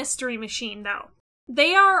of the mystery machine, though.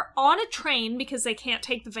 They are on a train, because they can't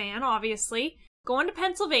take the van, obviously, going to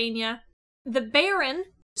Pennsylvania. The Baron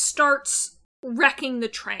starts wrecking the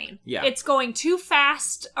train. Yeah. It's going too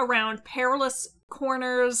fast around perilous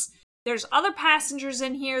corners. There's other passengers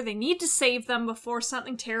in here. They need to save them before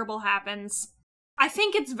something terrible happens. I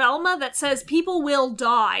think it's Velma that says people will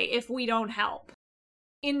die if we don't help.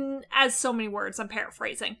 In as so many words, I'm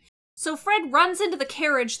paraphrasing. So Fred runs into the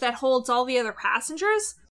carriage that holds all the other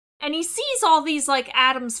passengers, and he sees all these, like,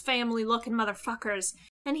 Addams Family looking motherfuckers,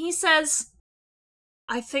 and he says,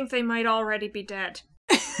 I think they might already be dead.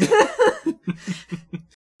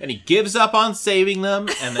 And he gives up on saving them,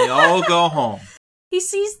 and they all go home. He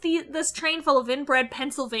sees this train full of inbred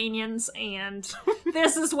Pennsylvanians, and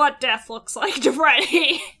this is what death looks like to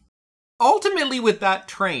Freddy. Ultimately, with that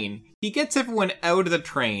train, he gets everyone out of the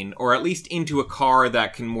train, or at least into a car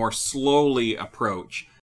that can more slowly approach.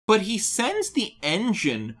 But he sends the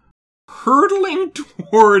engine hurtling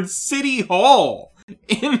towards City Hall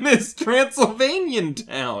in this Transylvanian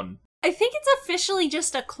town. I think it's officially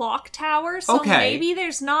just a clock tower, so maybe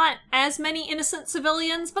there's not as many innocent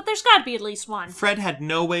civilians, but there's gotta be at least one. Fred had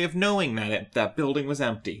no way of knowing that building was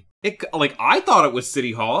empty. I thought it was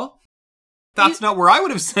City Hall. That's not where I would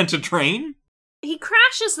have sent a train. He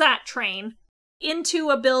crashes that train into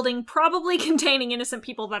a building probably containing innocent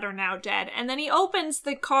people that are now dead, and then he opens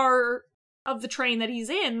the car of the train that he's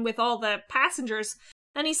in with all the passengers,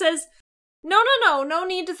 and he says, no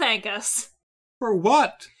need to thank us. For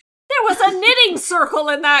what? There was a knitting circle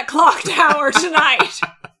in that clock tower tonight.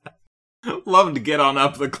 Love to get on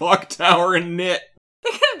up the clock tower and knit.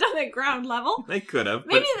 They could have done it ground level. They could have.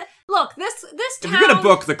 Maybe, look, this town... If you're gonna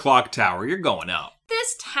book the clock tower, you're going up.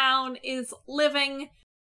 This town is living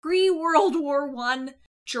pre-World War I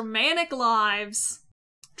Germanic lives.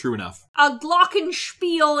 True enough. A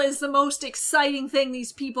glockenspiel is the most exciting thing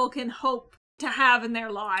these people can hope to have in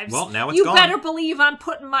their lives. Well, now it's you gone. better believe I'm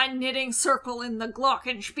putting my knitting circle in the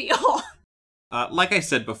glockenspiel. Like I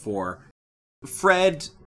said before, Fred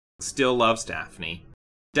still loves Daphne.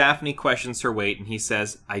 Daphne questions her weight, and he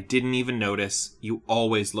says, I didn't even notice. You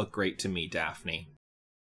always look great to me, Daphne.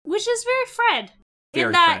 Which is very Fred.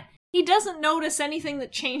 In that he doesn't notice anything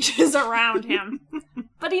that changes around him.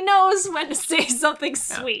 But he knows when to say something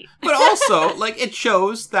sweet. But also, it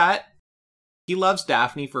shows that he loves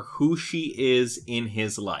Daphne for who she is in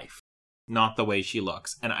his life, not the way she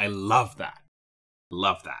looks. And I love that.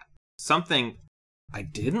 Love that. Something I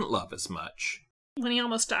didn't love as much. When he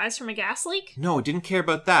almost dies from a gas leak? No, I didn't care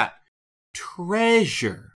about that.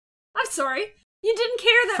 Treasure. I'm sorry. You didn't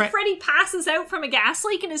care that Freddy passes out from a gas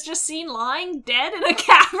leak and is just seen lying dead in a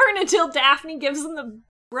cavern until Daphne gives him the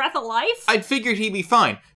breath of life? I'd figured he'd be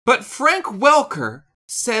fine. But Frank Welker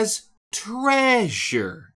says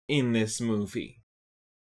treasure in this movie.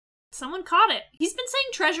 Someone caught it. He's been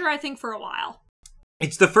saying treasure, I think, for a while.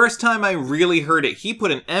 It's the first time I really heard it. He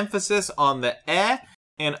put an emphasis on the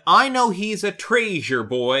and I know he's a treasure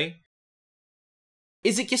boy.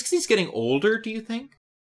 Is it just because he's getting older, do you think?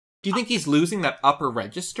 Do you think he's losing that upper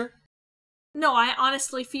register? No, I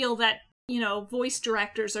honestly feel that, voice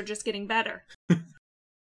directors are just getting better.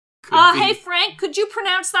 Hey Frank, could you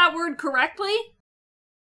pronounce that word correctly?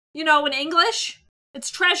 In English?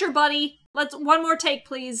 It's treasure, buddy. Let's one more take,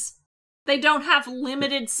 please. They don't have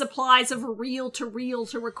limited supplies of reel-to-reel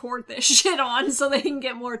to record this shit on so they can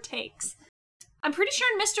get more takes. I'm pretty sure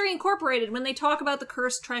in Mystery Incorporated, when they talk about the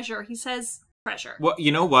cursed treasure, he says treasure. Well,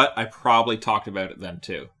 you know what? I probably talked about it then,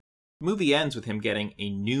 too. The movie ends with him getting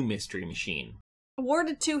a new mystery machine.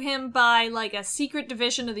 Awarded to him by, like, a secret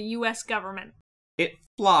division of the U.S. government. It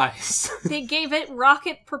flies. They gave it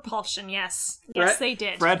rocket propulsion, yes. Yes, they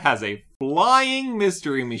did. Fred has a flying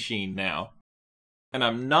mystery machine now. And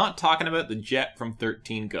I'm not talking about the jet from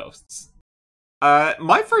 13 Ghosts.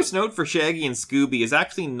 My first note for Shaggy and Scooby is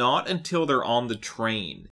actually not until they're on the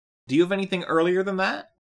train. Do you have anything earlier than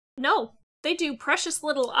that? No. They do precious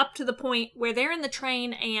little up to the point where they're in the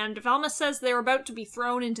train and Velma says they're about to be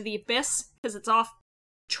thrown into the abyss because it's off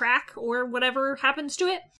track or whatever happens to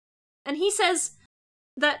it. And he says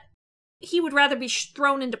that he would rather be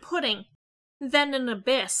thrown into pudding than an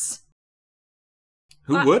abyss.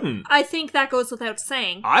 Who wouldn't? I think that goes without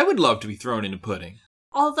saying. I would love to be thrown into pudding.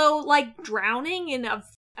 Although, like, drowning in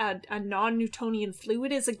a non-Newtonian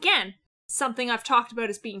fluid is, again, something I've talked about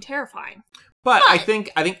as being terrifying. But I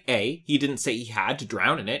think A, he didn't say he had to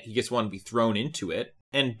drown in it, he just wanted to be thrown into it.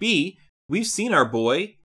 And B, we've seen our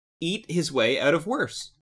boy eat his way out of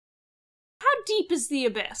worse. How deep is the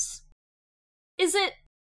abyss? Is it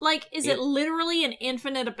literally an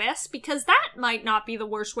infinite abyss? Because that might not be the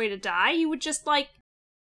worst way to die. You would just, like,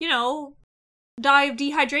 you know, die of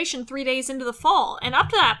dehydration 3 days into the fall. And up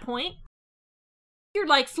to that point, you're,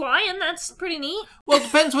 like, flying. That's pretty neat. Well, it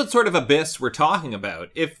depends what sort of abyss we're talking about.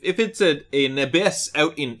 If it's an abyss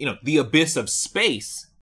out in, you know, the abyss of space,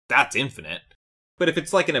 that's infinite. But if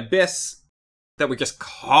it's like an abyss that we're just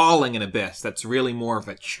calling an abyss, that's really more of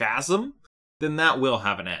a chasm, then that will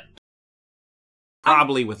have an end.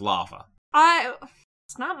 Probably with lava.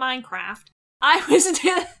 It's not Minecraft. I was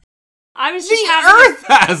just Earth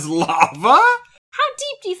has lava? How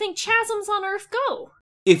deep do you think chasms on Earth go?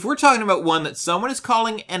 If we're talking about one that someone is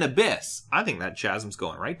calling an abyss, I think that chasm's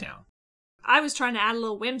going right down. I was trying to add a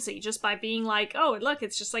little whimsy just by being like, oh, look,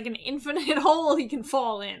 it's just like an infinite hole he can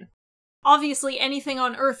fall in. Obviously, anything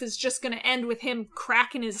on Earth is just going to end with him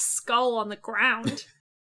cracking his skull on the ground.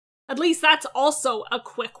 At least that's also a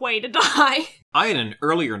quick way to die. I had an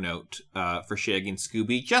earlier note for Shaggy and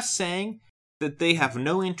Scooby just saying that they have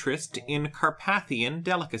no interest in Carpathian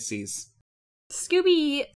delicacies.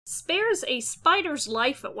 Scooby spares a spider's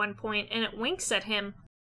life at one point, and it winks at him,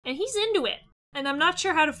 and he's into it. And I'm not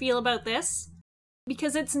sure how to feel about this,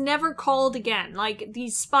 because it's never called again. Like,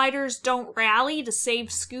 these spiders don't rally to save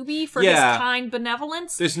Scooby for his kind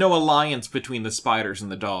benevolence. There's no alliance between the spiders and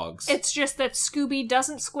the dogs. It's just that Scooby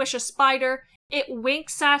doesn't squish a spider, it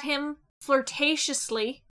winks at him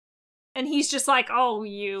flirtatiously, and he's just like, oh,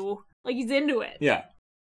 you. Like, he's into it. Yeah.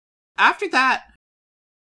 After that,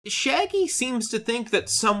 Shaggy seems to think that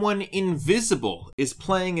someone invisible is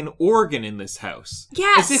playing an organ in this house.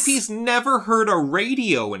 Yes! As if he's never heard a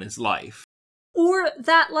radio in his life. Or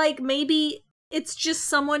that, like, maybe it's just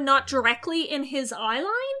someone not directly in his eye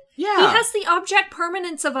line? Yeah. He has the object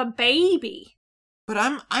permanence of a baby. But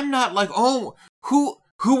I'm not like, oh, who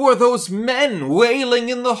are those men wailing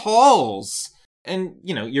in the halls? And,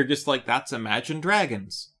 you know, you're just like, that's Imagine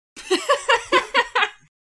Dragons.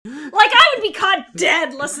 Like, I would be caught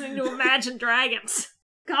dead listening to Imagine Dragons.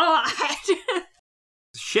 God.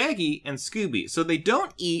 Shaggy and Scooby, so they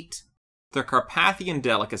don't eat the Carpathian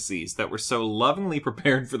delicacies that were so lovingly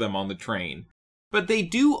prepared for them on the train, but they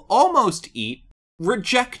do almost eat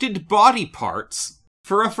rejected body parts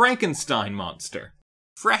for a Frankenstein monster.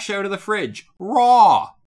 Fresh out of the fridge.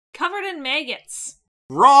 Raw. Covered in maggots.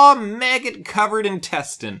 Raw maggot-covered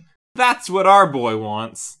intestine. That's what our boy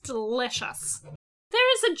wants. Delicious.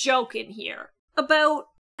 There is a joke in here about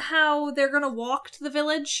how they're gonna walk to the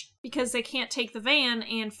village because they can't take the van,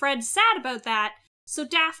 and Fred's sad about that, so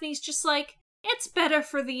Daphne's just like, it's better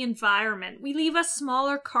for the environment. We leave a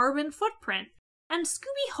smaller carbon footprint. And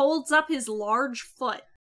Scooby holds up his large foot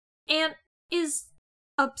and is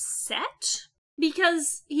upset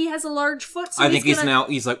because he has a large foot. So I think he's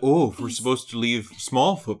like, oh, if we're supposed to leave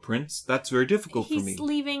small footprints, that's very difficult for me. He's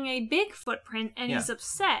leaving a big footprint and he's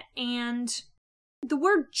upset. And the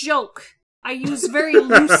word joke I use very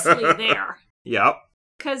loosely there. Yep.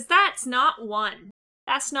 Because that's not one.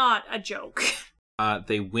 That's not a joke.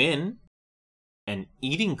 They win an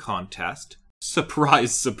eating contest.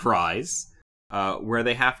 Surprise, surprise. Where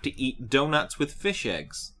they have to eat donuts with fish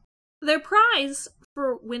eggs. Their prize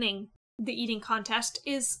for winning the eating contest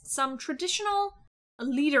is some traditional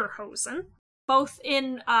lederhosen, both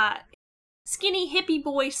in skinny hippie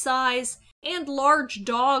boy size and large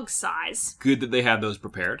dog size. Good that they had those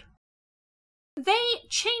prepared. They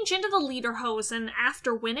change into the lederhosen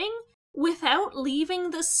after winning, without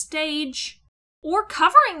leaving the stage or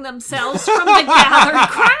covering themselves from the gathered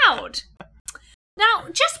crowd. Now,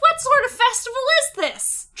 just what sort of festival is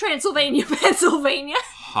this? Transylvania, Pennsylvania.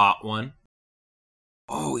 Hot one.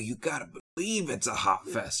 Oh, you gotta believe it's a hot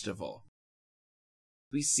festival.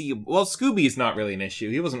 We see, well, Scooby's not really an issue.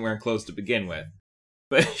 He wasn't wearing clothes to begin with.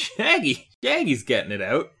 But Shaggy's getting it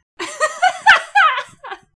out.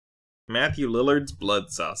 Matthew Lillard's blood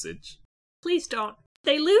sausage. Please don't.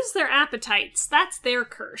 They lose their appetites. That's their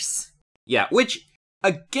curse. Yeah, which,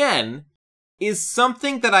 again, is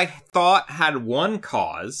something that I thought had one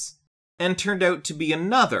cause and turned out to be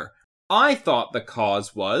another. I thought the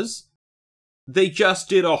cause was they just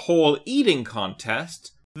did a whole eating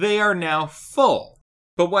contest. They are now full.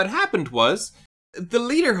 But what happened was the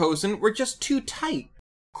lederhosen were just too tight,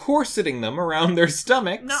 corseting them around their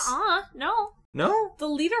stomachs. Nuh-uh, no. No? The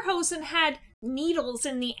lederhosen had needles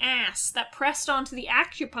in the ass that pressed onto the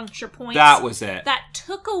acupuncture points. That was it. That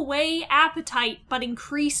took away appetite but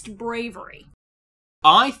increased bravery.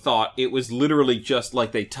 I thought it was literally just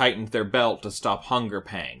like they tightened their belt to stop hunger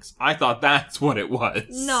pangs. I thought that's what it was.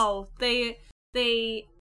 No, they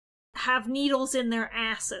have needles in their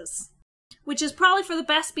asses. Which is probably for the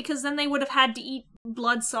best because then they would have had to eat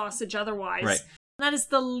blood sausage otherwise. Right. That is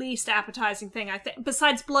the least appetizing thing, I think.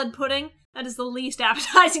 Besides blood pudding, that is the least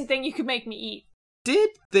appetizing thing you could make me eat. Did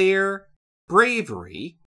their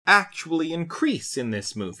bravery actually increase in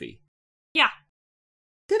this movie? Yeah.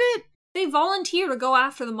 Did it? They volunteer to go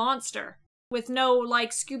after the monster. With no,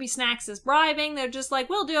 Scooby Snacks is bribing. They're just like,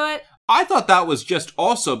 we'll do it. I thought that was just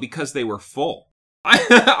also because they were full.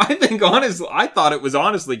 I think, honestly, I thought it was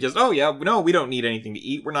honestly just, oh yeah, no, we don't need anything to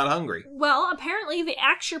eat. We're not hungry. Well, apparently the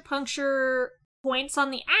acupuncture points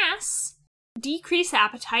on the ass decrease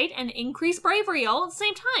appetite and increase bravery all at the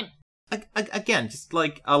same time. Again, just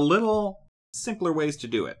a little simpler ways to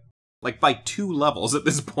do it. By 2 levels at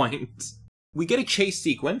this point. We get a chase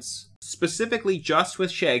sequence, specifically just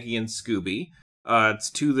with Shaggy and Scooby.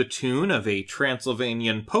 It's to the tune of a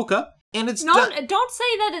Transylvanian polka. And it's don't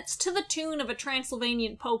say that it's to the tune of a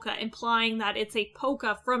Transylvanian polka, implying that it's a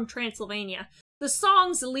polka from Transylvania. The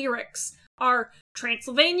song's lyrics are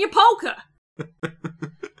Transylvania polka.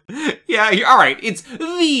 Yeah, alright, it's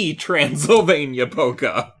the Transylvania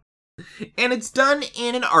polka. And it's done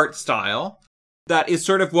in an art style that is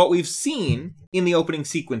sort of what we've seen in the opening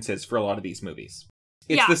sequences for a lot of these movies.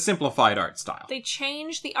 It's the simplified art style. They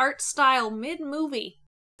changed the art style mid-movie.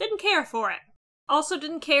 Didn't care for it. Also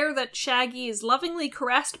didn't care that Shaggy is lovingly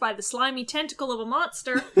caressed by the slimy tentacle of a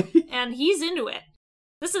monster, and he's into it.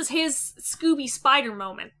 This is his Scooby Spider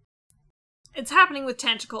moment. It's happening with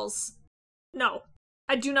tentacles. No,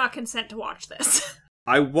 I do not consent to watch this.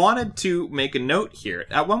 I wanted to make a note here.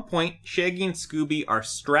 At one point, Shaggy and Scooby are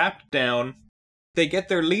strapped down. They get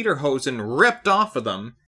their lederhosen ripped off of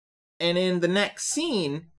them. And in the next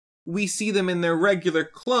scene, we see them in their regular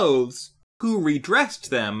clothes, who redressed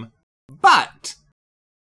them. But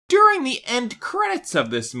during the end credits of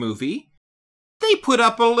this movie, they put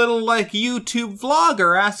up a little YouTube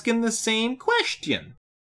vlogger asking the same question.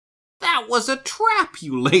 That was a trap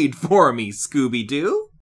you laid for me, Scooby-Doo.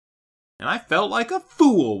 And I felt like a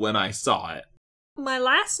fool when I saw it. My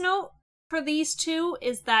last note for these two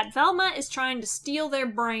is that Velma is trying to steal their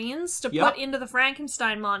brains to put into the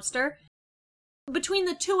Frankenstein monster. Between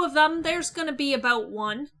the two of them, there's gonna be about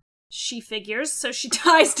 1. She figures, so she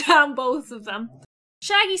ties down both of them.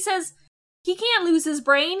 Shaggy says he can't lose his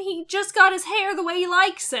brain, he just got his hair the way he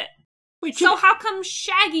likes it. Wait, so how come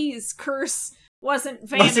Shaggy's curse wasn't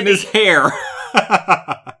vanity? Wasn't his hair.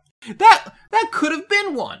 That could have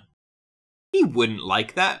been one. He wouldn't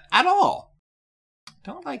like that at all.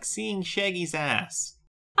 Don't like seeing Shaggy's ass.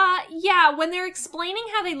 Yeah, when they're explaining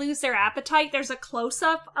how they lose their appetite, there's a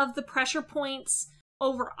close-up of the pressure points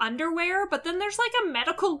over underwear, but then there's a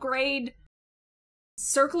medical grade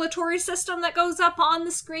circulatory system that goes up on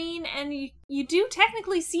the screen, and you do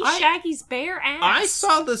technically see Shaggy's bare ass. I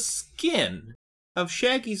saw the skin of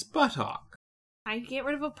Shaggy's buttock. I get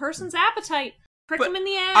rid of a person's appetite. Prick him in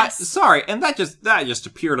the ass. Sorry, and that just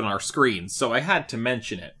appeared on our screen, so I had to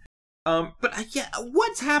mention it.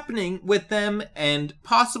 What's happening with them and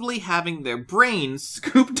possibly having their brains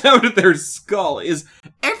scooped out of their skull is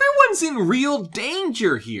everyone's in real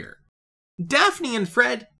danger here. Daphne and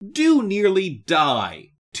Fred do nearly die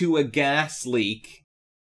to a gas leak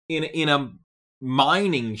in a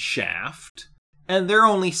mining shaft, and they're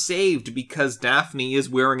only saved because Daphne is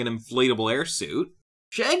wearing an inflatable air suit.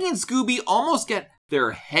 Shaggy and Scooby almost get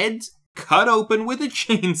their heads cut open with a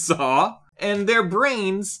chainsaw, and their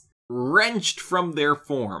brains wrenched from their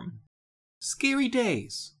form. Scary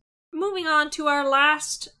days. Moving on to our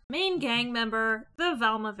last main gang member, the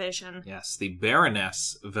Velma Vision. Yes, the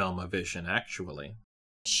Baroness Velma Vision, actually.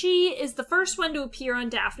 She is the first one to appear on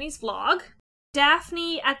Daphne's vlog.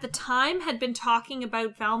 Daphne, at the time, had been talking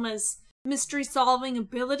about Velma's mystery-solving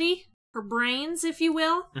ability, her brains, if you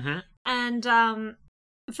will. Mm-hmm. And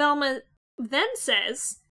Velma then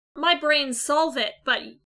says, "My brains solve it, but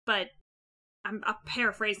I'm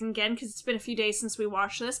paraphrasing again because it's been a few days since we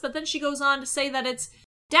watched this, but then she goes on to say that it's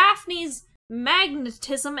Daphne's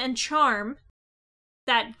magnetism and charm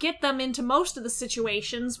that get them into most of the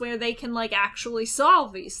situations where they can, like, actually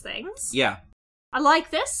solve these things." Yeah. I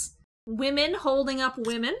like this. Women holding up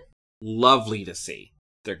women. Lovely to see.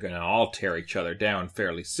 They're gonna all tear each other down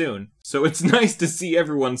fairly soon, so it's nice to see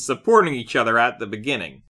everyone supporting each other at the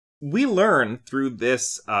beginning. We learn through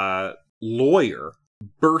this lawyer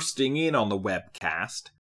bursting in on the webcast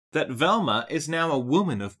that Velma is now a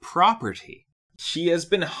woman of property. She has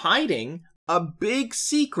been hiding a big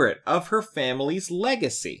secret of her family's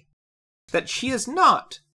legacy. That she is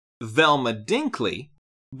not Velma Dinkley,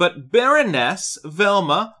 but Baroness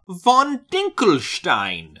Velma von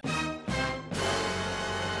Dinkelstein.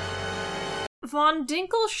 Von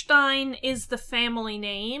Dinkelstein is the family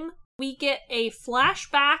name. We get a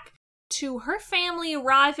flashback to her family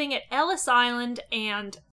arriving at Ellis Island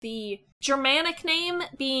and the Germanic name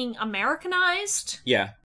being Americanized.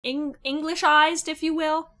 Yeah. Englishized, if you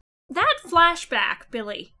will. That flashback,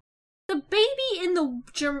 Billy. The baby in the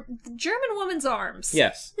German woman's arms.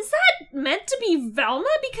 Yes. Is that meant to be Velma?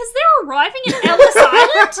 Because they're arriving at Ellis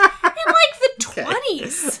Island in, like, the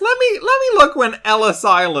 20s. Let me look when Ellis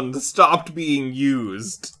Island stopped being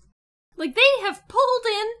used. Like, they have pulled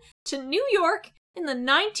in to New York in the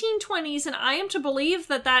 1920s, and I am to believe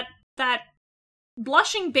that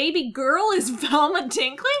blushing baby girl is Velma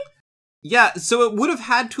Dinkley? Yeah, so it would have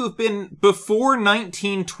had to have been before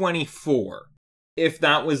 1924, if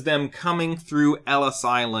that was them coming through Ellis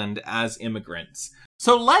Island as immigrants.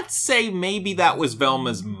 So let's say maybe that was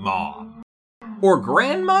Velma's mom. Or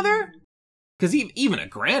grandmother? Because even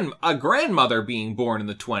a grandmother being born in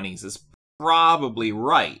the 20s is probably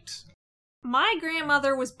right. My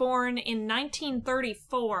grandmother was born in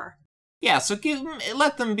 1934. Yeah, so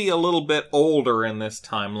let them be a little bit older in this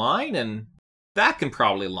timeline, and that can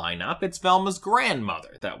probably line up. It's Velma's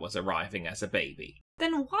grandmother that was arriving as a baby.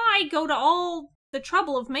 Then why go to all the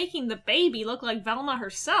trouble of making the baby look like Velma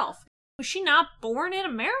herself? Was she not born in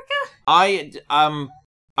America? I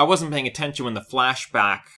wasn't paying attention when the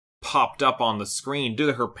flashback popped up on the screen. Do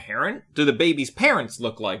the baby's parents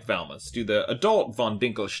look like Velma's? Do the adult von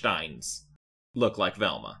Dinkelsteins look like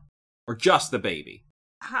Velma? Or just the baby?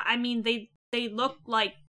 I mean, they look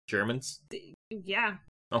like Germans? Yeah.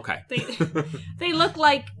 Okay. They look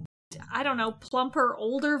like, I don't know, plumper,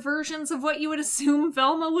 older versions of what you would assume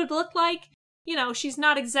Velma would look like. You know, she's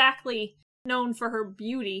not exactly known for her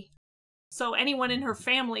beauty. So anyone in her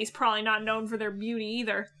family is probably not known for their beauty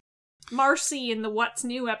either. Marcy in the What's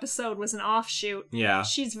New episode was an offshoot. Yeah.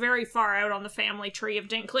 She's very far out on the family tree of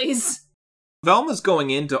Dinkleys. Velma's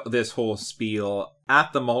going into this whole spiel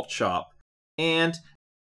at the malt shop, and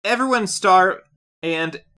everyone stopped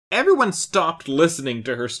listening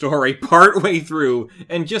to her story partway through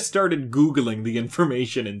and just started Googling the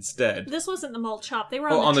information instead. This wasn't the malt shop. They were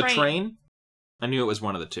on the the train? I knew it was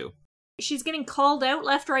one of the two. She's getting called out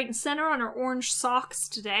left, right, and center on her orange socks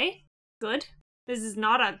today. Good. This is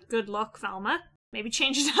not a good look, Velma. Maybe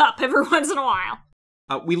change it up every once in a while.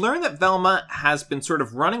 We learn that Velma has been sort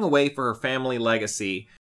of running away for her family legacy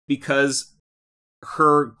because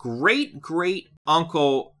her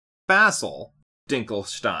great-great-uncle Basil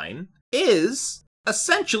Dinkelstein is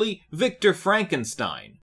essentially Victor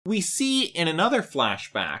Frankenstein. We see in another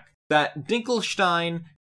flashback that Dinkelstein,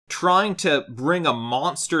 trying to bring a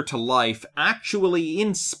monster to life, actually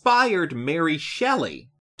inspired Mary Shelley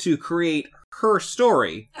to create her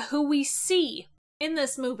story. Who we see in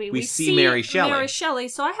this movie. We see Mary Shelley. Mary Shelley,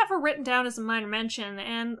 so I have her written down as a minor mention,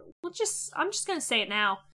 and I'm just going to say it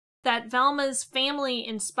now, that Velma's family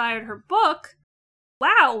inspired her book.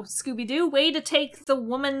 Wow, Scooby-Doo, way to take the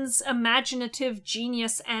woman's imaginative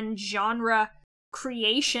genius and genre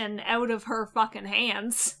creation out of her fucking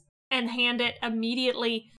hands and hand it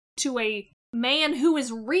immediately to a man who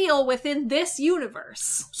is real within this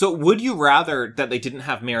universe. So would you rather that they didn't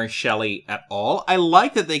have Mary Shelley at all? I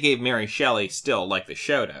like that they gave Mary Shelley still, like, the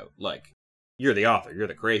shout-out. Like, you're the author, you're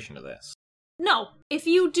the creation of this. No, if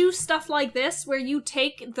you do stuff like this, where you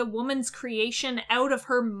take the woman's creation out of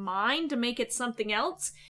her mind to make it something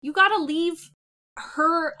else, you gotta leave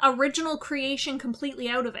her original creation completely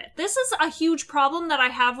out of it. This is a huge problem that I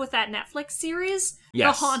have with that Netflix series,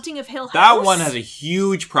 Yes. The Haunting of Hill House. That one has a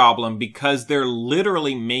huge problem because they're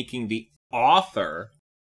literally making the author...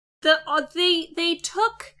 They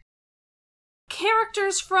took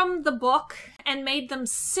characters from the book and made them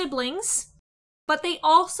siblings, but they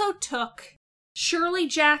also took Shirley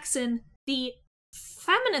Jackson, the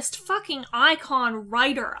feminist fucking icon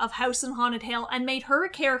writer of House on Haunted Hill, and made her a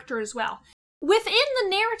character as well. Within the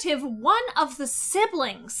narrative, one of the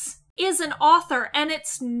siblings is an author, and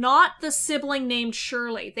it's not the sibling named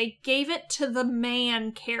Shirley. They gave it to the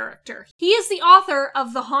man character. He is the author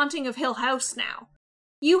of The Haunting of Hill House now.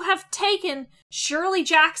 You have taken Shirley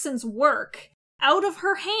Jackson's work out of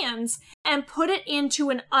her hands and put it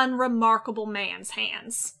into an unremarkable man's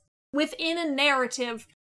hands. Within a narrative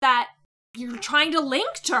that you're trying to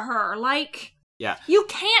link to her. Like, Yeah. You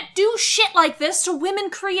can't do shit like this to women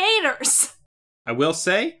creators. I will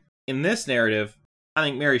say, in this narrative, I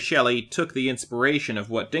think Mary Shelley took the inspiration of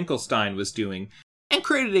what Dinkelstein was doing and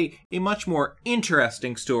created a much more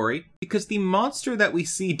interesting story, because the monster that we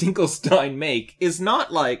see Dinkelstein make is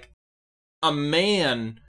not like a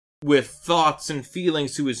man with thoughts and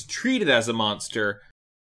feelings who is treated as a monster.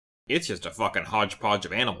 It's just a fucking hodgepodge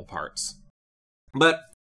of animal parts. But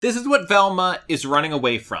this is what Velma is running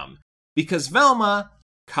away from, because Velma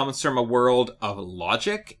comes from a world of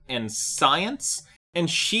logic and science, and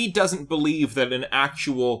she doesn't believe that an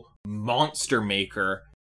actual monster maker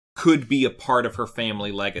could be a part of her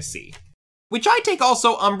family legacy. Which I take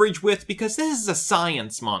also umbrage with, because this is a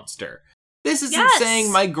science monster. This isn't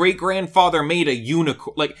saying my great-grandfather made a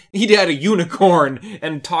unicorn, like, he had a unicorn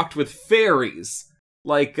and talked with fairies,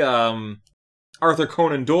 like, Arthur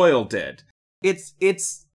Conan Doyle did.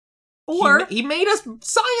 Or he made us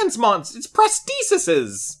science monsters. It's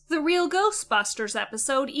prostheses. the real Ghostbusters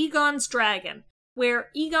episode, Egon's Dragon, where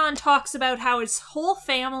Egon talks about how his whole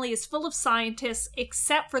family is full of scientists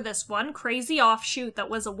except for this one crazy offshoot that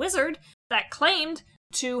was a wizard that claimed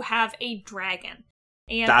to have a dragon.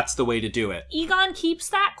 And That's the way to do it. Egon keeps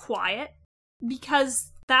that quiet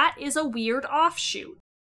because that is a weird offshoot.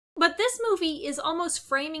 But this movie is almost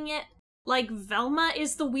framing it like Velma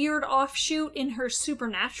is the weird offshoot in her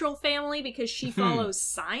supernatural family because she follows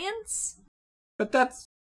science. But that's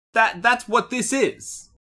what this is.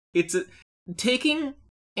 It's taking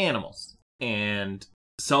animals and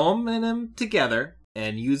sewing them together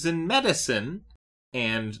and using medicine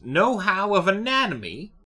and know-how of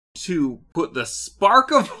anatomy to put the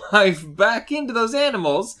spark of life back into those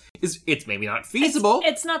animals. It's maybe not feasible.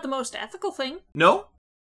 It's not the most ethical thing. No,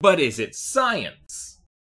 but is it science?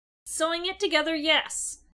 Sewing it together,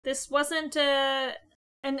 yes. This wasn't an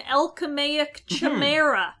alchemaic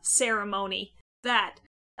chimera ceremony that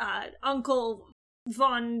Uncle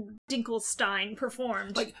von Dinkelstein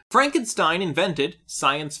performed. Like, Frankenstein invented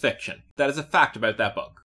science fiction. That is a fact about that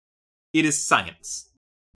book. It is science.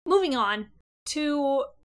 Moving on to,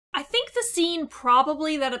 I think the scene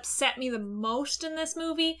probably that upset me the most in this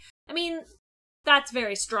movie. I mean, that's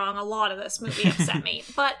very strong. A lot of this movie upset me.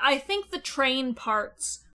 But I think the train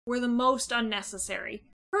parts were the most unnecessary,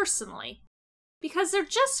 personally. Because they're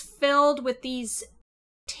just filled with these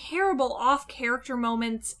terrible off-character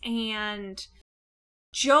moments and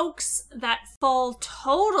jokes that fall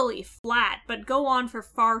totally flat but go on for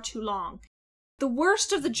far too long. The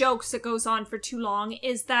worst of the jokes that goes on for too long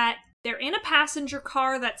is that they're in a passenger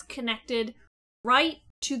car that's connected right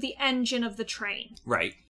to the engine of the train.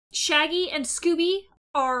 Right. Shaggy and Scooby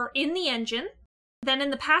are in the engine. Then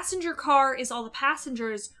in the passenger car is all the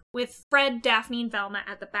passengers with Fred, Daphne, and Velma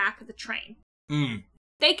at the back of the train.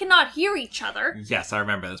 They cannot hear each other. Yes, I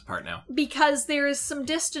remember this part now. Because there is some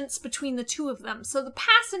distance between the two of them. So the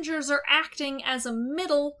passengers are acting as a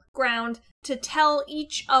middle ground to tell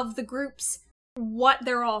each of the groups what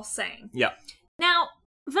they're all saying. Yeah. Now,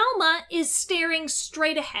 Velma is staring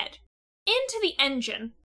straight ahead into the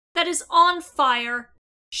engine that is on fire.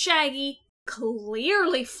 Shaggy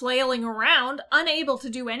clearly flailing around, unable to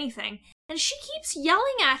do anything, and she keeps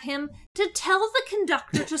yelling at him to tell the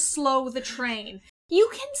conductor to slow the train. You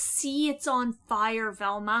can see it's on fire,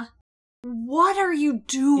 Velma. What are you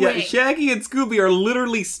doing? Yeah, Shaggy and Scooby are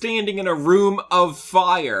literally standing in a room of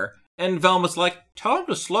fire, and Velma's like, tell him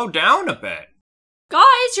to slow down a bit.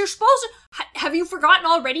 Guys, you're supposed to... Have you forgotten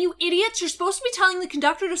already, you idiots? You're supposed to be telling the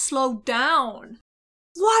conductor to slow down.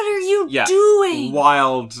 What are you doing?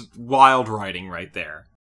 Wild writing right there.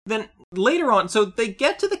 Then later on, so they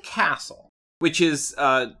get to the castle, which is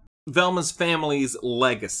Velma's family's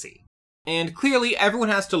legacy. And clearly everyone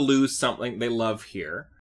has to lose something they love here.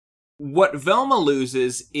 What Velma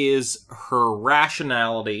loses is her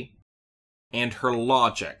rationality and her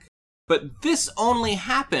logic. But this only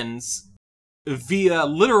happens via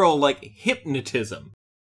literal, like, hypnotism.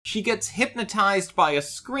 She gets hypnotized by a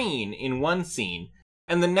screen in one scene,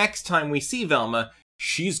 and the next time we see Velma,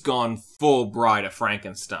 she's gone full Bride of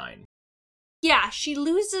Frankenstein. Yeah, she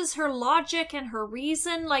loses her logic and her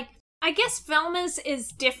reason. Like, I guess Velma's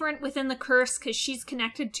is different within the curse because she's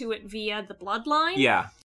connected to it via the bloodline. Yeah.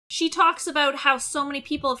 She talks about how so many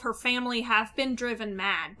people of her family have been driven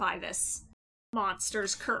mad by this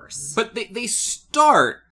monster's curse. But they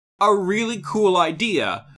start a really cool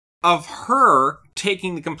idea of her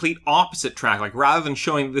taking the complete opposite track. Like, rather than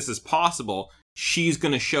showing this is possible, she's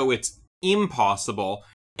going to show it's impossible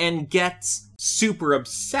and gets super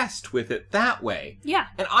obsessed with it that way. Yeah.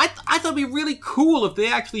 And I thought it'd be really cool if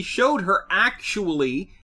they actually showed her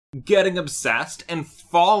actually getting obsessed and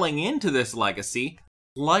falling into this legacy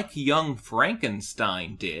like young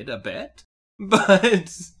Frankenstein did a bit.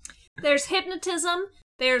 But there's hypnotism,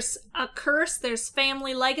 there's a curse, there's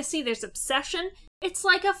family legacy, there's obsession. It's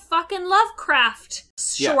like a fucking Lovecraft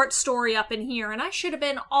short story up in here, and I should have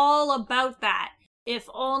been all about that if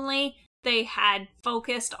only they had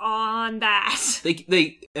focused on that.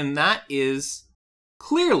 And that is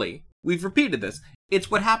clearly, we've repeated this,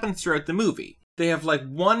 it's what happens throughout the movie. They have like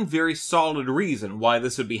one very solid reason why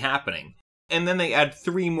this would be happening, and then they add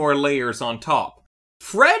 3 more layers on top.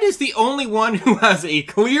 Fred is the only one who has a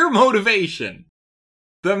clear motivation.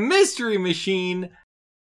 The Mystery Machine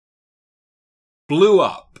blew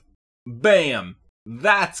up. Bam.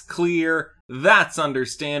 That's clear. That's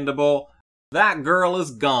understandable. That girl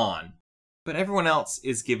is gone. But everyone else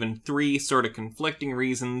is given 3 sort of conflicting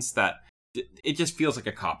reasons that it just feels like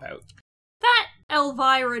a cop-out. That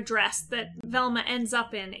Elvira dress that Velma ends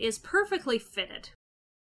up in is perfectly fitted.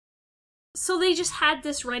 So they just had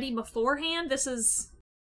this ready beforehand? This is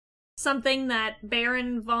something that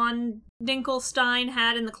Baron von Dinkelstein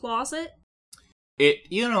had in the closet?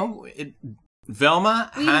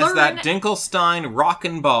 Velma has that Dinkelstein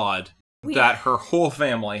rockin' bod that her whole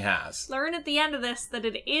family has. Learn at the end of this that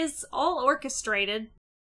it is all orchestrated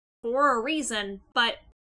for a reason, but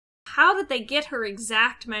how did they get her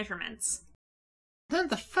exact measurements? Then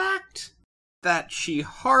the fact that she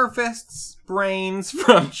harvests brains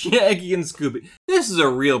from Shaggy and Scooby. This is a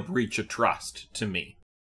real breach of trust to me.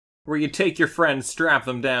 Where you take your friends, strap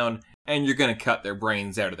them down, and you're gonna cut their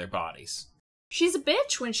brains out of their bodies. She's a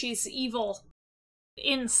bitch when she's evil.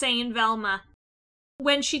 Insane Velma.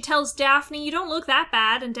 When she tells Daphne, you don't look that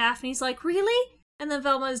bad, and Daphne's like, really? And then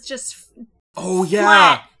Velma's just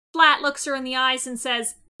flat looks her in the eyes and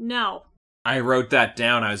says, no. I wrote that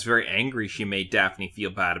down. I was very angry she made Daphne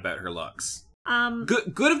feel bad about her looks.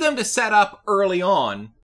 Good of them to set up early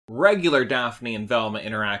on regular Daphne and Velma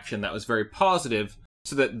interaction that was very positive,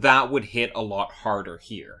 so that would hit a lot harder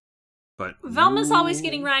here. But Velma's always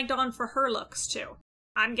getting ragged on for her looks, too.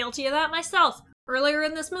 I'm guilty of that myself. Earlier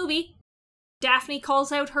in this movie, Daphne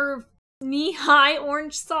calls out her knee-high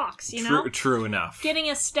orange socks, you know? True enough. Getting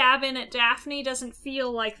a stab in at Daphne doesn't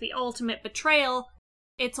feel like the ultimate betrayal.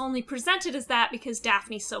 It's only presented as that because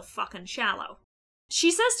Daphne's so fucking shallow. She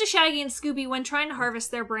says to Shaggy and Scooby when trying to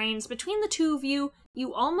harvest their brains, between the two of you,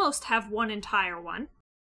 you almost have one entire one.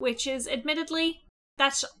 Which is, admittedly,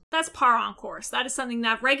 that's par on course. That is something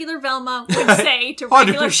that regular Velma would say to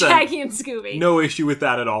regular 100%. Shaggy and Scooby. No issue with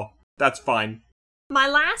that at all. That's fine. My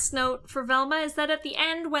last note for Velma is that at the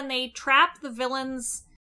end, when they trap the villains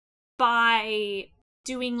by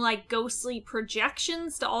doing, like, ghostly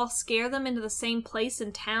projections to all scare them into the same place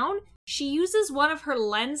in town, she uses one of her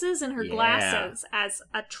lenses in her glasses as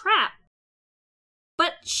a trap.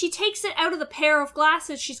 But she takes it out of the pair of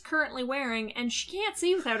glasses she's currently wearing, and she can't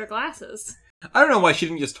see without her glasses. I don't know why she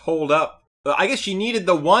didn't just hold up. I guess she needed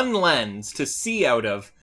the one lens to see out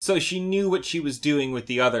of, so she knew what she was doing with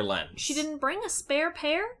the other lens. She didn't bring a spare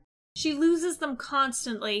pair? She loses them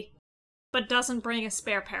constantly, but doesn't bring a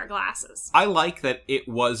spare pair of glasses. I like that it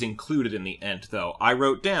was included in the end, though. I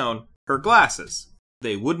wrote down her glasses.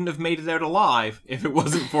 They wouldn't have made it out alive if it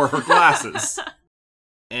wasn't for her glasses.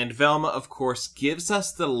 And Velma, of course, gives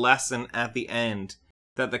us the lesson at the end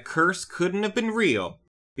that the curse couldn't have been real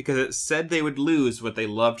because it said they would lose what they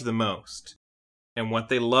loved the most. And what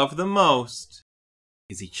they love the most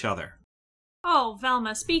is each other. Oh,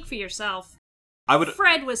 Velma, speak for yourself.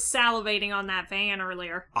 Fred was salivating on that van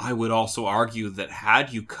earlier. I would also argue that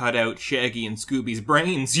had you cut out Shaggy and Scooby's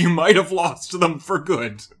brains, you might have lost them for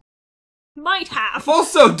good. Might have.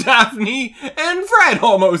 Also, Daphne and Fred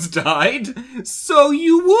almost died, so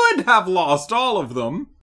you would have lost all of them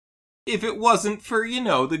if it wasn't for,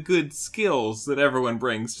 the good skills that everyone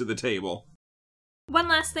brings to the table. One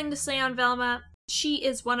last thing to say on Velma. she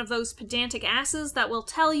is one of those pedantic asses that will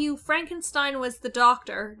tell you Frankenstein was the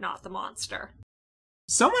doctor, not the monster.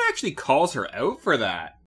 Someone actually calls her out for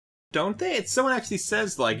that, don't they? Someone actually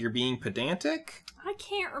says, like, you're being pedantic? I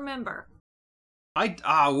can't remember. Maybe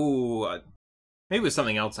it was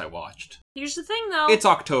something else I watched. Here's the thing, though. It's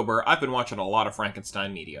October. I've been watching a lot of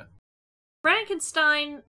Frankenstein media.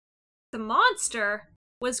 Frankenstein, the monster,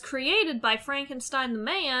 was created by Frankenstein the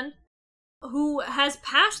man, who has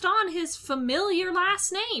passed on his familiar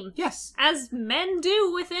last name. Yes. As men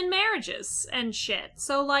do within marriages and shit.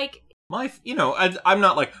 So, like... I'm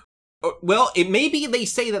not like... Well, maybe they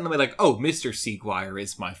say that and they're like, oh, Mr. Sequire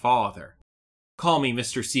is my father. Call me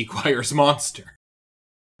Mr. Sequire's monster.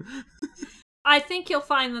 I think you'll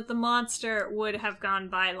find that the monster would have gone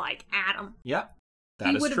by, like, Adam. Yep. That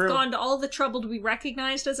he is would true. have gone to all the trouble to be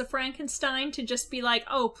recognized as a Frankenstein to just be like,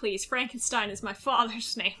 oh, please, Frankenstein is my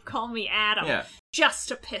father's name. Call me Adam. Yeah. Just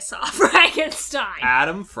to piss off Frankenstein.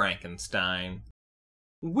 Adam Frankenstein.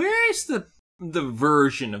 Where's the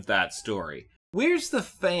version of that story? Where's the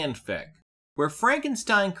fanfic where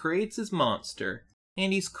Frankenstein creates his monster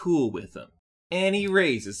and he's cool with him and he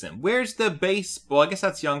raises him? Where's the base? Well, I guess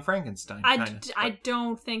that's Young Frankenstein. I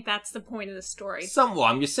don't think that's the point of the story.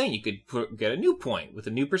 I'm just saying you could get a new point with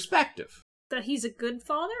a new perspective. That he's a good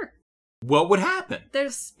father? What would happen?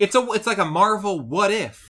 It's like a Marvel what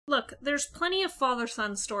if. Look, there's plenty of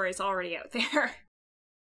father-son stories already out there.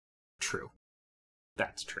 True.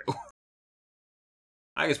 That's true.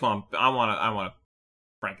 I want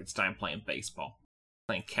Frankenstein playing baseball.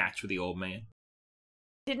 Playing catch with the old man.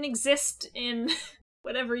 Didn't exist in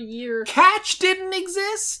whatever year. Catch didn't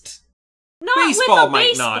exist? Not baseball with a might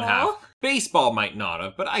baseball. not have. Baseball might not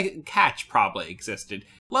have, but catch probably existed.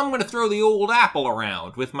 Well, I'm going to throw the old apple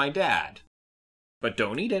around with my dad. But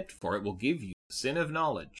don't eat it, for it will give you the sin of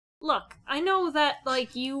knowledge. Look, I know that,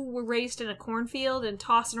 like, you were raised in a cornfield and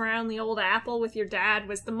tossing around the old apple with your dad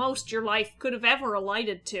was the most your life could have ever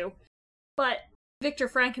alighted to. But Victor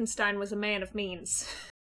Frankenstein was a man of means.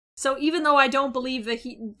 So even though I don't believe that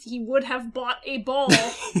he would have bought a ball,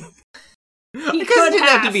 he it didn't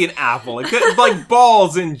have to be an apple. It could, like,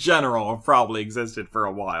 balls in general have probably existed for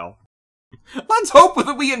a while. Let's hope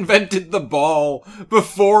that we invented the ball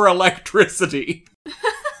before electricity.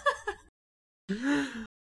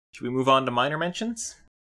 Should we move on to minor mentions?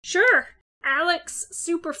 Sure. Alex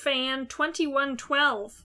Superfan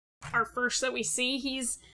 2112. Our first that we see,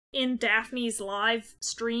 he's in Daphne's live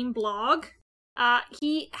stream blog.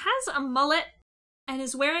 He has a mullet and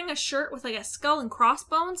is wearing a shirt with like a skull and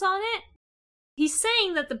crossbones on it. He's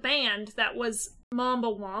saying that the band that was Mamba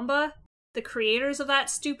Wamba, the creators of that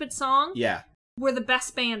stupid song, were the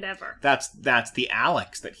best band ever. That's the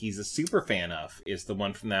Alex that he's a super fan of, is the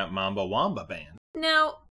one from that Mamba Wamba band.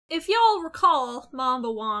 Now, if y'all recall,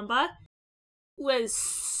 Mamba Wamba was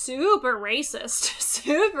super racist,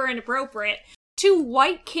 super inappropriate. 2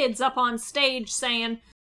 white kids up on stage saying,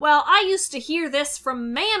 well, I used to hear this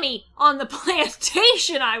from Mammy on the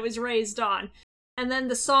plantation I was raised on. And then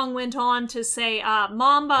the song went on to say,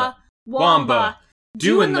 Mamba, Wamba,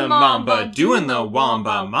 doing the Mamba, doing the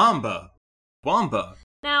Wamba, Mamba, Wamba,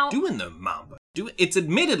 now, doing the Mamba. It's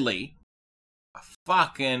admittedly a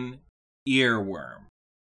fucking earworm.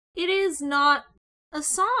 It is not a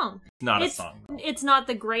song. Not a song. It's not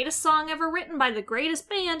the greatest song ever written by the greatest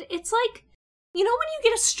band. It's like, you know when you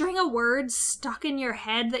get a string of words stuck in your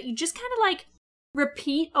head that you just kind of like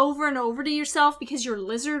repeat over and over to yourself because your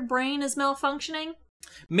lizard brain is malfunctioning?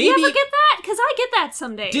 Maybe. You ever get that? Because I get that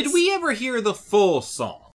some days. Did we ever hear the full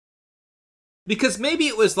song? Because maybe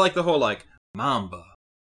it was like the whole like, Mamba,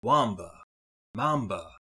 Wamba,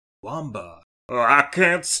 Mamba, Wamba. I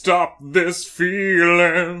can't stop this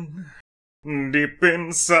feeling deep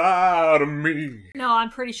inside of me. No, I'm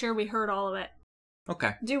pretty sure we heard all of it.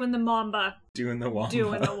 Okay. Doing the Mamba. Doing the Wamba.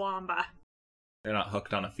 Doing the Wamba. They're not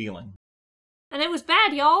hooked on a feeling. And it was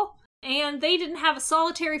bad, y'all. And they didn't have a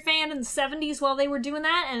solitary fan in the 70s while they were doing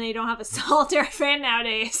that, and they don't have a solitary fan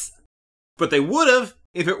nowadays. But they would have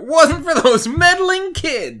if it wasn't for those meddling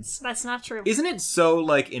kids. That's not true. Isn't it so,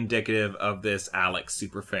 like, indicative of this Alex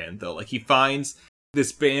superfan, though? Like, he finds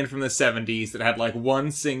this band from the 70s that had, like,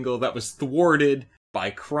 one single that was thwarted by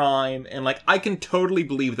crime, and, like, I can totally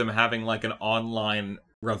believe them having, like, an online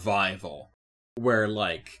revival where,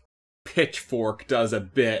 like, Pitchfork does a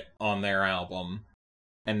bit on their album,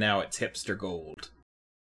 and now it's hipster gold.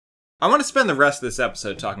 I want to spend the rest of this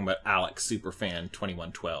episode talking about Alex Superfan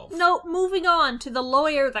 2112. No, moving on to the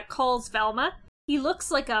lawyer that calls Velma. He looks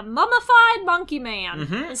like a mummified monkey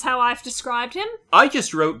man, is how I've described him. I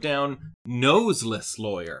just wrote down noseless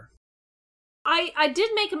lawyer. I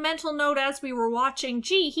did make a mental note as we were watching.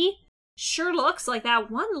 Gee, Sure looks like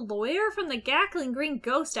that one lawyer from the Gackling Green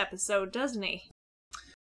Ghost episode, doesn't he?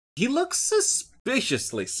 He looks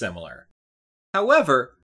suspiciously similar.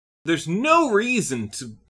 However, there's no reason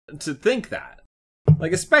to think that.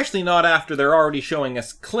 Like, especially not after they're already showing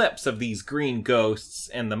us clips of these green ghosts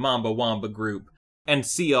and the Mamba Wamba group and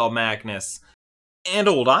C.L. Magnus and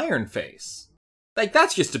old Iron Face. Like,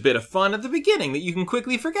 that's just a bit of fun at the beginning that you can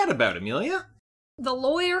quickly forget about, Amelia. The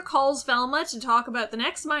lawyer calls Velma to talk about the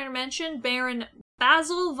next minor mention, Baron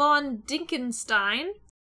Basil von Dinkenstein.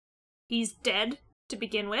 He's dead, to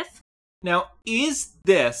begin with. Now, is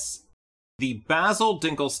this the Basil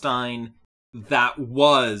Dinkelstein that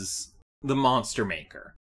was the Monster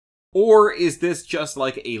Maker? Or is this just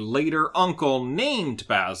like a later uncle named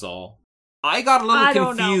Basil? I got a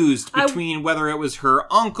little confused between whether it was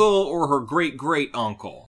her uncle or her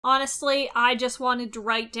great-great-uncle. Honestly, I just wanted to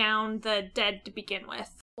write down the dead to begin with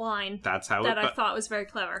line. That's how I thought was very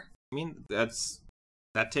clever. I mean,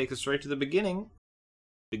 that takes us right to the beginning.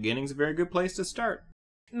 Beginning's a very good place to start.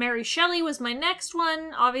 Mary Shelley was my next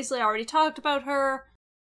one. Obviously, I already talked about her.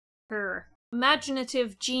 Her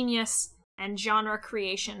imaginative genius and genre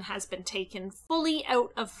creation has been taken fully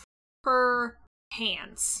out of her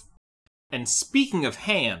hands. And speaking of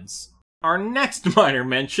hands, our next minor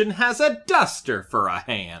mention has a duster for a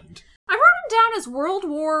hand. I wrote him down as World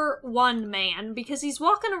War I man because he's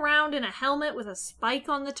walking around in a helmet with a spike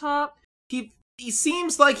on the top. He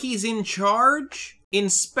seems like he's in charge.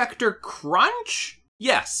 Inspector Crunch?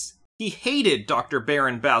 Yes, he hated Dr.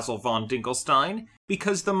 Baron Basil von Dinkelstein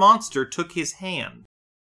because the monster took his hand.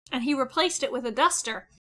 And he replaced it with a duster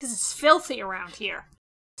because it's filthy around here.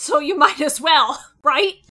 So you might as well,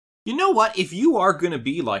 right? You know what? If you are going to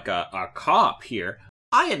be like a cop here,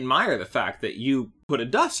 I admire the fact that you put a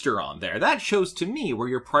duster on there. That shows to me where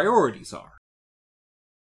your priorities are.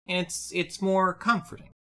 And it's more comforting.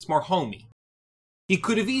 It's more homey. He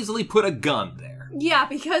could have easily put a gun there. Yeah,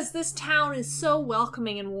 because this town is so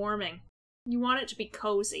welcoming and warming. You want it to be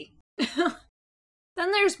cozy.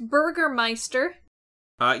 Then there's Burgermeister.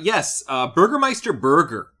 Yes, Burgermeister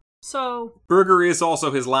Burger. So... Burger is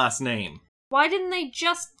also his last name. Why didn't they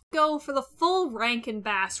just go for the full Rankin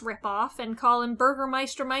Bass ripoff and call him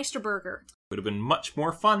Burgermeister Meisterburger? Would have been much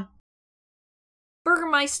more fun.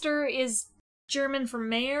 Burgermeister is German for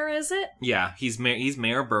mayor, is it? Yeah, he's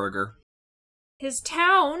Mayor Burger. His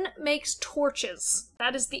town makes torches.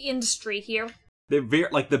 That is the industry here. They're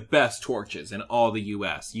like the best torches in all the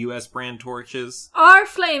U.S. U.S. brand torches. Our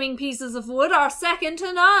flaming pieces of wood are second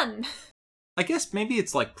to none. I guess maybe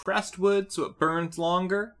it's like pressed wood, so it burns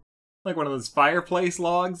longer. Like one of those fireplace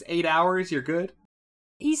logs, 8 hours, you're good.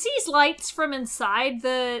 He sees lights from inside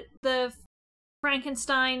the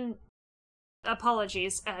Frankenstein,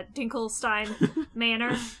 Dinkelstein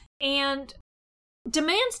manor, and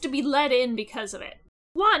demands to be let in because of it.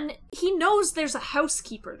 One, he knows there's a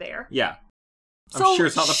housekeeper there. Yeah. So I'm sure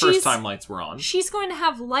it's not the first time lights were on. She's going to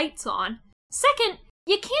have lights on. Second,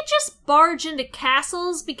 you can't just barge into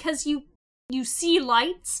castles because you see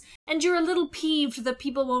lights, and you're a little peeved that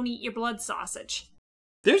people won't eat your blood sausage.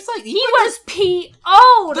 There's like... He was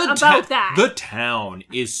PO'd about that. The town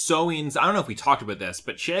is so I don't know if we talked about this,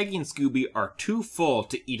 but Shaggy and Scooby are too full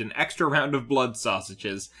to eat an extra round of blood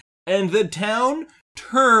sausages, and the town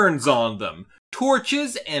turns on them.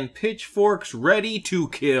 Torches and pitchforks ready to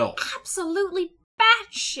kill. Absolutely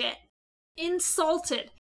batshit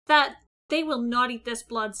insulted that they will not eat this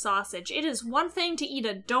blood sausage. It is one thing to eat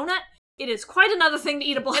a donut. It is quite another thing to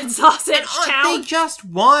eat a blood sausage, town. They just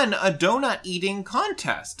won a donut eating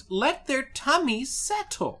contest. Let their tummies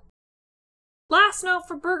settle. Last note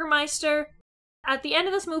for Burgermeister. At the end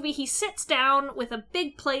of this movie, he sits down with a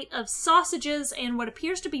big plate of sausages and what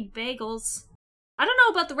appears to be bagels. I don't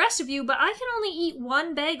know about the rest of you, but I can only eat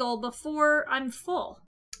one bagel before I'm full.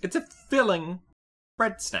 It's a filling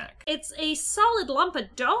bread snack. It's a solid lump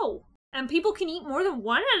of dough. And people can eat more than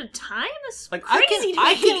one at a time? It's like crazy to me.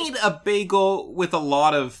 I can eat a bagel with a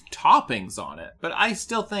lot of toppings on it, but I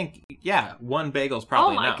still think, yeah, one bagel's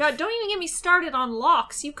probably enough. Oh my god, don't even get me started on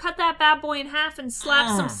lox. You cut that bad boy in half and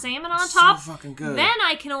slap some salmon on top. So fucking good. Then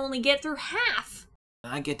I can only get through half.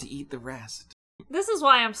 I get to eat the rest. This is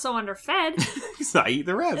why I'm so underfed. Because I eat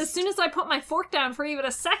the rest. As soon as I put my fork down for even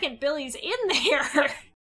a second, Billy's in there.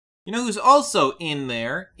 You know who's also in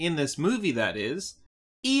there, in this movie that is?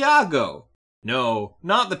 Iago. No,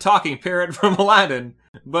 not the talking parrot from Aladdin,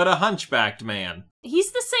 but a hunchbacked man.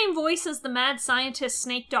 He's the same voice as the mad scientist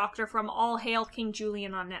snake doctor from All Hail King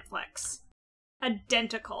Julian on Netflix.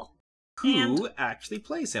 Identical. Who actually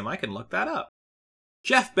plays him? I can look that up.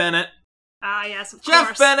 Jeff Bennett. Ah, yes, of course.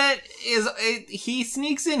 Jeff Bennett he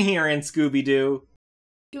sneaks in here in Scooby-Doo.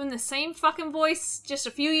 Doing the same fucking voice just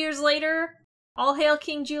a few years later. All Hail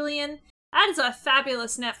King Julian. That is a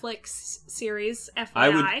fabulous Netflix series,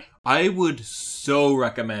 FYI. I would so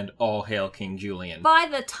recommend All Hail King Julian. By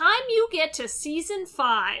the time you get to season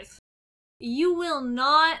 5, you will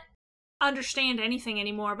not understand anything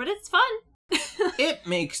anymore, but it's fun. It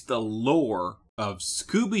makes the lore of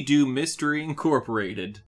Scooby-Doo Mystery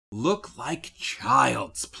Incorporated look like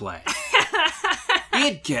child's play.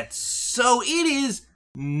 It is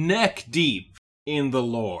neck deep in the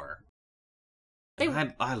lore.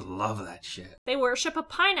 I love that shit. They worship a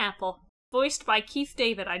pineapple, voiced by Keith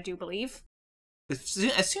David, I do believe. As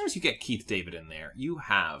soon as you get Keith David in there, you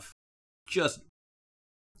have just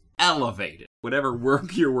elevated whatever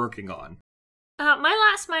work you're working on.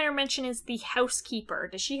 My last minor mention is the housekeeper.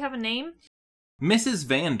 Does she have a name? Mrs.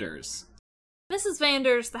 Vanders. Mrs.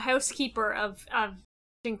 Vanders, the housekeeper of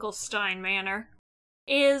Dinkelstein Manor,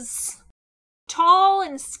 is tall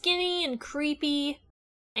and skinny and creepy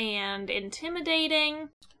and intimidating.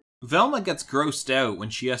 Velma gets grossed out when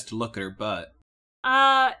she has to look at her butt.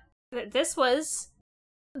 This was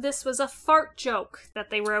a fart joke that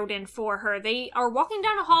they wrote in for her. They are walking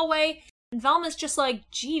down a hallway, and Velma's just like,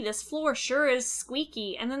 gee, this floor sure is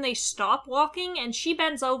squeaky. And then they stop walking, and she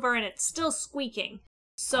bends over, and it's still squeaking.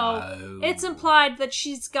 So it's implied that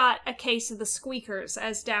she's got a case of the squeakers,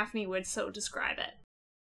 as Daphne would so describe it.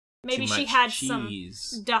 Maybe she had cheese.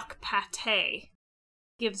 some duck pate.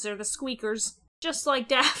 Gives her the squeakers, just like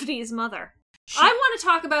Daphne's mother. I want to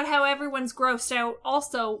talk about how everyone's grossed out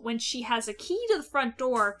also when she has a key to the front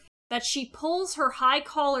door that she pulls her high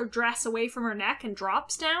collar dress away from her neck and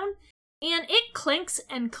drops down, and it clinks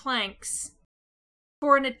and clanks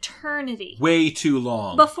for an eternity. Way too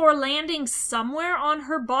long. Before landing somewhere on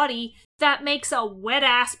her body that makes a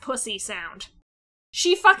wet-ass pussy sound.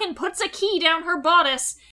 She fucking puts a key down her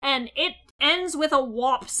bodice, and it ends with a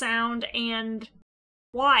whop sound, and...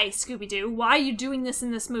 Why, Scooby-Doo? Why are you doing this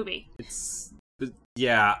in this movie? It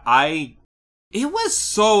was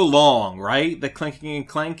so long, right? The clinking and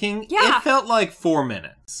clanking? Yeah. It felt like 4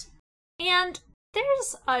 minutes. And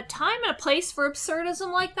there's a time and a place for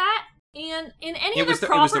absurdism like that, and in any It other was the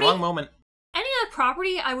property... wrong moment. Any other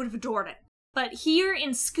property, I would have adored it. But here in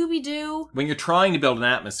Scooby-Doo... When you're trying to build an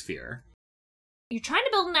atmosphere... You're trying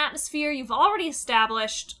to build an atmosphere, you've already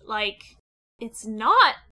established, like, it's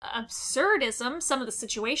not absurdism. Some of the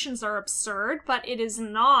situations are absurd, but it is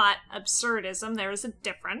not absurdism. There is a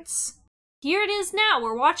difference. Here it is now.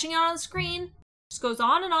 We're watching it on the screen. Just goes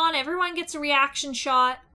on and on. Everyone gets a reaction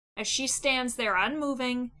shot as she stands there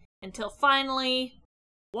unmoving until finally,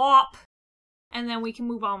 whop, and then we can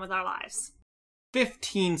move on with our lives.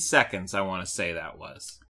 15 seconds, I want to say that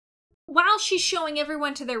was. While she's showing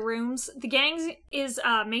everyone to their rooms, the gang is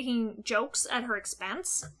making jokes at her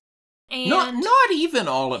expense. And not even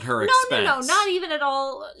all at her expense. No, not even at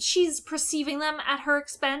all. She's perceiving them at her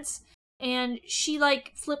expense, and she,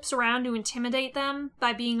 like, flips around to intimidate them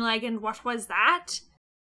by being like, and what was that?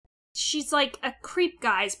 She's like a creep,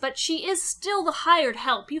 guys, but she is still the hired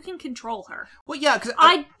help. You can control her. Well, yeah, because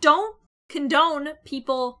I don't condone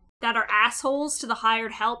people that are assholes to the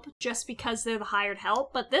hired help just because they're the hired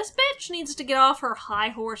help, but this bitch needs to get off her high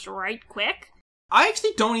horse right quick. I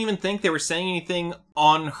actually don't even think they were saying anything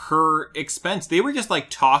on her expense. They were just, like,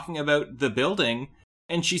 talking about the building,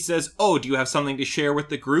 and she says, oh, do you have something to share with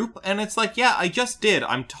the group? And it's like, yeah, I just did.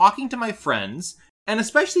 I'm talking to my friends, and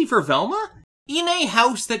especially for Velma, in a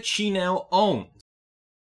house that she now owns.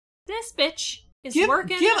 This bitch is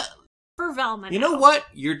working for Velma now. You know what?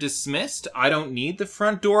 You're dismissed. I don't need the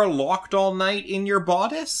front door locked all night in your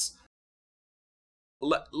bodice.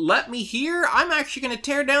 Let me hear. I'm actually going to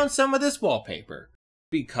tear down some of this wallpaper.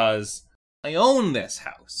 Because I own this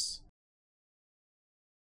house.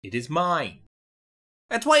 It is mine.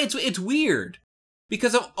 That's why it's weird.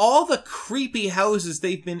 Because of all the creepy houses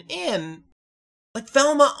they've been in, like,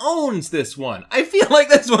 Velma owns this one. I feel like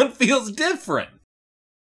this one feels different.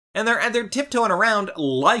 And they're tiptoeing around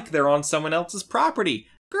like they're on someone else's property.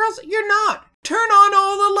 Girls, you're not. Turn on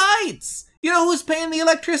all the lights. You know who's paying the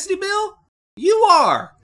electricity bill? You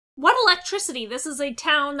are! What electricity? This is a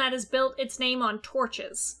town that has built its name on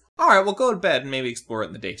torches. Alright, we'll go to bed and maybe explore it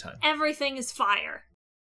in the daytime. Everything is fire.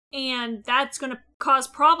 And that's going to cause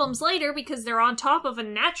problems later because they're on top of a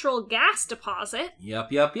natural gas deposit.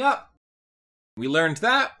 Yup. We learned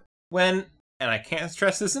that when, and I can't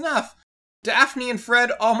stress this enough, Daphne and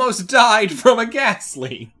Fred almost died from a gas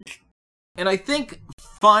leak. And I think,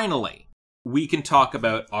 finally, we can talk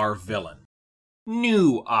about our villain.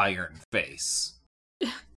 New Iron Face.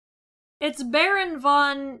 It's Baron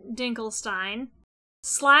von Dinkelstein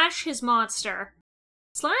 / his monster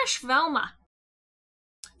 / Velma.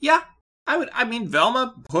 Yeah,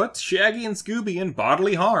 Velma puts Shaggy and Scooby in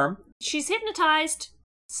bodily harm. She's hypnotized.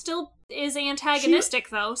 Still is antagonistic,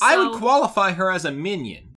 though, so... I would qualify her as a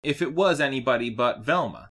minion if it was anybody but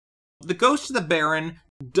Velma. The Ghost of the Baron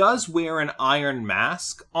does wear an iron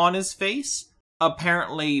mask on his face,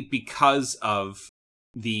 apparently because of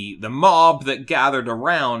the mob that gathered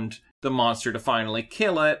around the monster to finally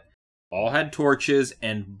kill it, all had torches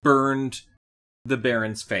and burned the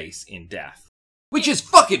Baron's face in death. Which is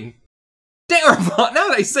fucking terrifying. Now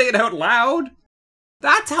that I say it out loud,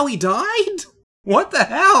 that's how he died? What the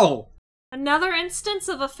hell? Another instance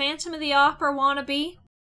of a Phantom of the Opera wannabe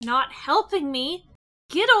not helping me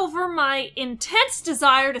get over my intense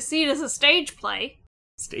desire to see it as a stage play.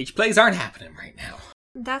 Stage plays aren't happening right now.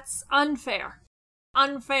 That's unfair.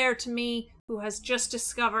 Unfair to me, who has just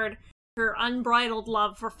discovered her unbridled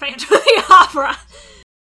love for Phantom of the Opera.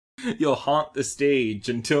 You'll haunt the stage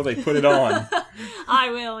until they put it on. I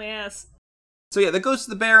will, yes. So yeah, the Ghost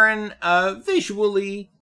of the Baron,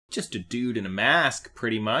 visually, just a dude in a mask,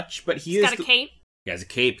 pretty much. But He's got a cape. He has a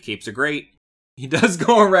cape. Capes are great. He does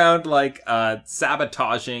go around, like,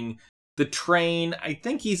 sabotaging the train. I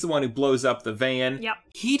think he's the one who blows up the van. Yep.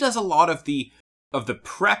 He does a lot of the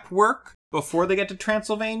prep work before they get to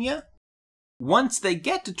Transylvania. Once they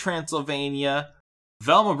get to Transylvania,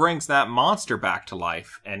 Velma brings that monster back to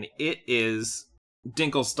life, and it is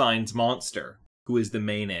Dinkelstein's monster, who is the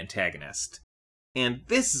main antagonist. And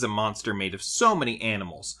this is a monster made of so many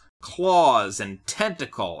animals. Claws and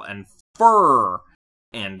tentacle and fur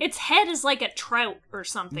and... Its head is like a trout or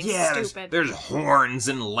something stupid. There's horns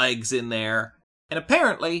and legs in there. And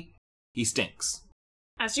apparently, he stinks.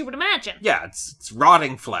 As you would imagine. Yeah, it's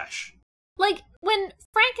rotting flesh. Like, when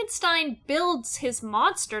Frankenstein builds his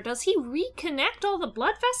monster, does he reconnect all the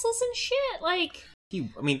blood vessels and shit? Like...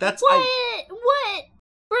 that's... What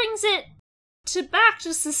brings it back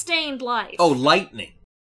to sustained life? Oh, lightning.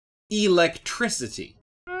 Electricity.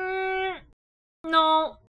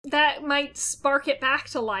 No, that might spark it back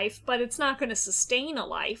to life, but it's not going to sustain a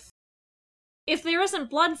life. If there isn't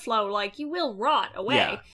blood flow, you will rot away.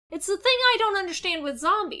 Yeah. It's the thing I don't understand with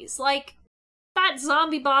zombies. That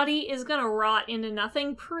zombie body is going to rot into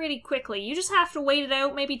nothing pretty quickly. You just have to wait it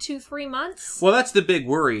out maybe 2-3 months. Well, that's the big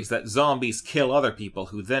worry, is that zombies kill other people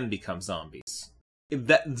who then become zombies.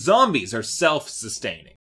 That zombies are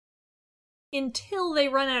self-sustaining. Until they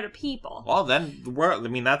run out of people. Well, then,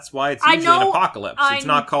 that's why it's usually an apocalypse. It's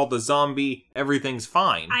not called the zombie, everything's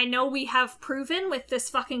fine. I know we have proven with this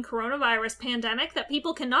fucking coronavirus pandemic that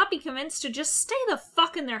people cannot be convinced to just stay the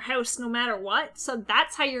fuck in their house no matter what, so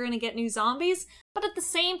that's how you're gonna get new zombies. But at the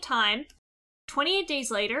same time, 28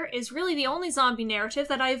 Days Later is really the only zombie narrative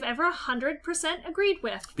that I've ever 100% agreed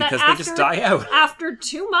with. Because they just die out. After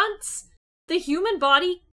 2 months, the human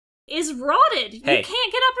body is rotted. Hey. You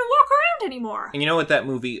can't get up and walk around anymore. And you know what that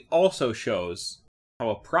movie also shows? How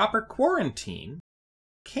a proper quarantine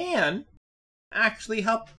can actually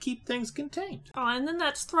help keep things contained. Oh, and then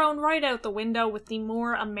that's thrown right out the window with the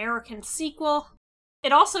more American sequel.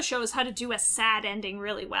 It also shows how to do a sad ending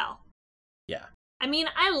really well. Yeah.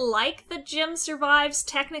 I like that Jim survives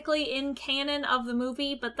technically in canon of the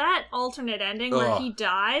movie, but that alternate ending where he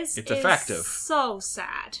dies it's is effective. So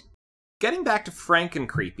sad. Getting back to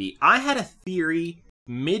Frankencreepy, I had a theory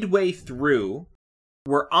midway through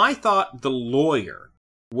where I thought the lawyer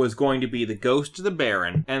was going to be the Ghost of the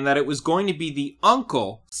Baron, and that it was going to be the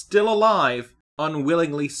uncle, still alive,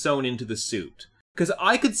 unwillingly sewn into the suit. Because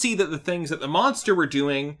I could see that the things that the monster were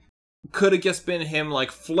doing could have just been him,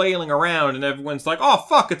 flailing around, and everyone's like, oh,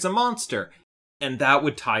 fuck, it's a monster. And that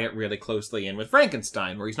would tie it really closely in with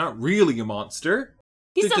Frankenstein, where he's not really a monster.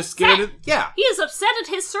 He's They're upset. just scared yeah. He is upset at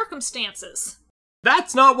his circumstances.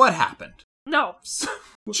 That's not what happened. No.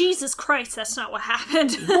 Jesus Christ, that's not what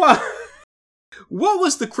happened. What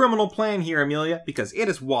was the criminal plan here, Amelia? Because it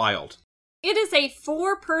is wild. It is a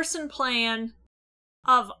 4-person plan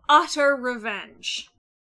of utter revenge.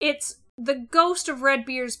 It's the ghost of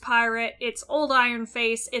Redbeard's pirate, it's Old Iron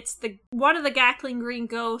Face, it's one of the Gackling Green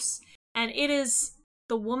ghosts, and it is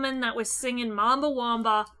the woman that was singing Mamba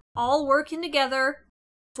Wamba, all working together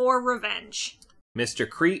for revenge. Mr.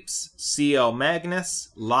 Creeps, C.L. Magnus,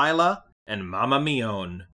 Lila, and Mama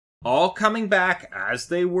Mione. All coming back as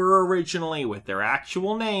they were originally with their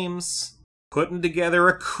actual names. Putting together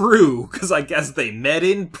a crew, because I guess they met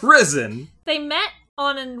in prison. They met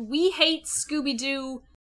on an We Hate Scooby-Doo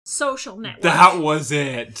social network. That was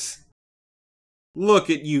it. Look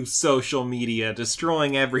at you, social media,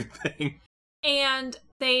 destroying everything. And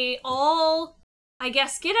they all, I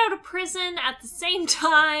guess, get out of prison at the same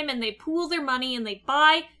time, and they pool their money, and they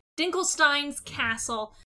buy Dinkelstein's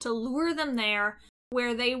castle to lure them there.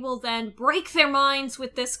 where they will then break their minds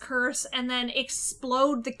with this curse and then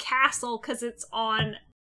explode the castle because it's on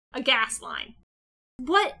a gas line.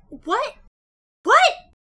 What?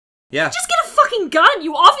 Yeah. Just get a fucking gun!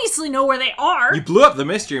 You obviously know where they are! You blew up the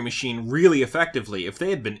Mystery Machine really effectively. If they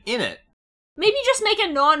had been in it... Maybe just make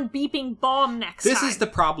a non-beeping bomb next time. This is the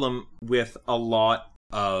problem with a lot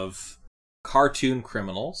of cartoon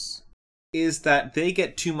criminals, is that they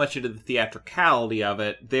get too much into the theatricality of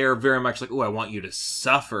it. They're very much like, oh, I want you to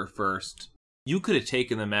suffer first. You could have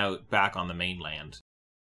taken them out back on the mainland.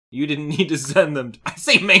 You didn't need to send them... I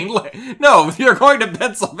say mainland. No, you're going to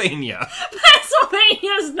Pennsylvania.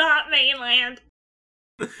 Pennsylvania's not mainland.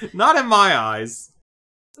 Not in my eyes.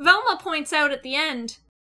 Velma points out at the end,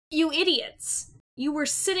 you idiots. You were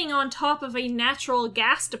sitting on top of a natural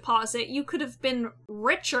gas deposit. You could have been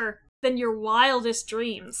richer than your wildest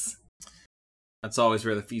dreams. That's always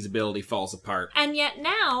where the feasibility falls apart. And yet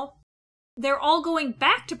now, they're all going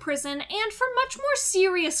back to prison, and for much more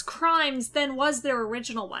serious crimes than was their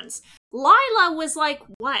original ones. Lila was like,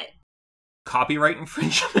 what? Copyright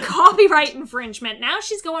infringement? Copyright infringement. Now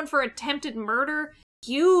she's going for attempted murder,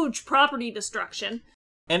 huge property destruction.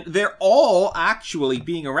 And they're all actually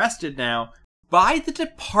being arrested now by the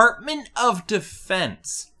Department of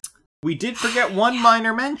Defense. We did forget one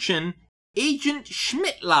minor mention, Agent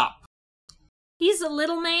Schmitlop. He's a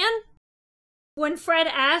little man. When Fred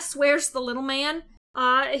asks, where's the little man?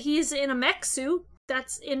 He's in a mech suit.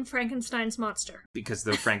 That's in Frankenstein's monster. Because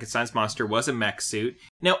the Frankenstein's monster was a mech suit.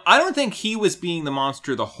 Now, I don't think he was being the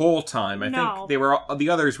monster the whole time. I think the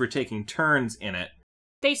others were taking turns in it.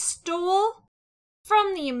 They stole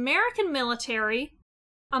from the American military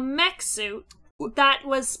a mech suit that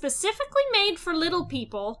was specifically made for little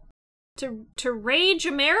people to rage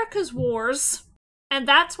America's wars. And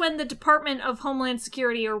that's when the Department of Homeland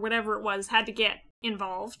Security, or whatever it was, had to get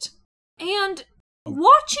involved. And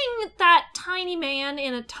watching that tiny man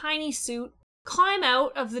in a tiny suit climb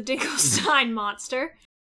out of the Dinkelstein monster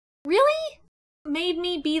really made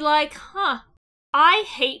me be like, I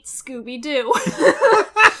hate Scooby-Doo.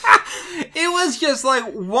 It was just like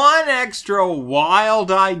one extra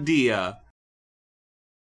wild idea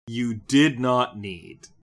you did not need.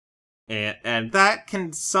 And that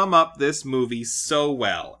can sum up this movie so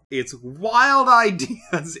well. It's wild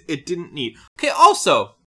ideas it didn't need. Okay,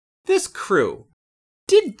 also, this crew.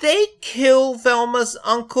 Did they kill Velma's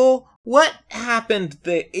uncle? What happened?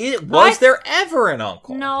 Was there ever an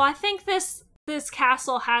uncle? No, I think this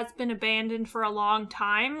castle has been abandoned for a long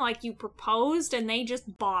time, like you proposed, and they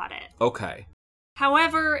just bought it. Okay.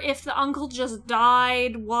 However, if the uncle just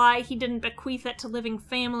died, why he didn't bequeath it to living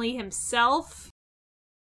family himself?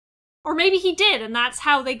 Or maybe he did, and that's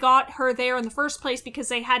how they got her there in the first place, because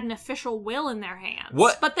they had an official will in their hands.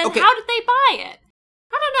 What? But then Okay. How did they buy it?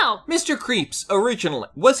 I don't know. Mr. Creeps,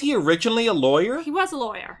 was he originally a lawyer? He was a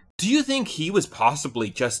lawyer. Do you think he was possibly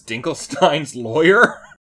just Dinkelstein's lawyer?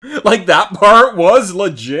 Like that part was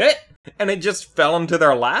legit? And it just fell into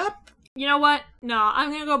their lap? You know what? No,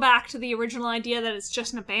 I'm gonna go back to the original idea that it's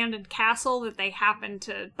just an abandoned castle that they happened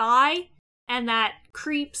to buy, and that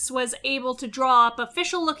Creeps was able to draw up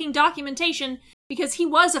official-looking documentation because he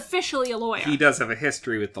was officially a lawyer. He does have a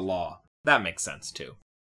history with the law. That makes sense, too.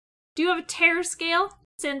 Do you have a terror scale,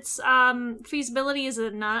 since feasibility is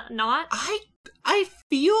a not? I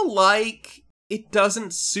feel like it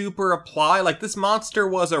doesn't super apply. Like, this monster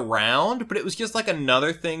was around, but it was just like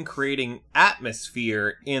another thing creating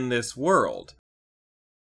atmosphere in this world.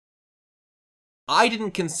 I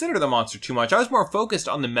didn't consider the monster too much. I was more focused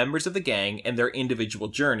on the members of the gang and their individual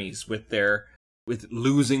journeys with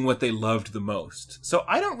losing what they loved the most. So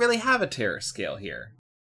I don't really have a terror scale here.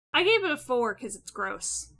 I gave it a 4 because it's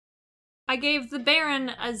gross. I gave the Baron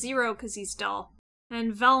a 0 because he's dull.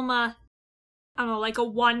 And Velma, I don't know, like a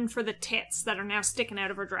 1 for the tits that are now sticking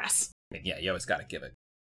out of her dress. Yeah, you always gotta give it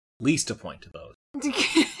at least a point to those.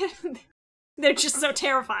 They're just so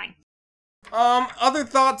terrifying. Other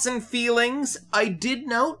thoughts and feelings. I did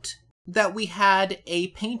note that we had a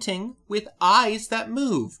painting with eyes that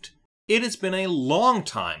moved. It has been a long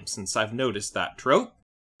time since I've noticed that trope.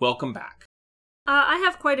 Welcome back. I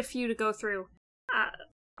have quite a few to go through.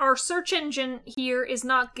 Our search engine here is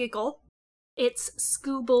not Giggle. It's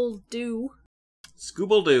Scooble-Doo.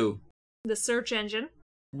 Scooble-Doo. The search engine.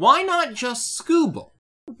 Why not just Scooble?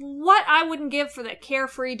 What I wouldn't give for the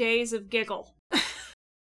carefree days of Giggle.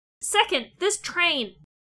 Second, this train.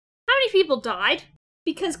 How many people died?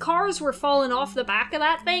 Because cars were falling off the back of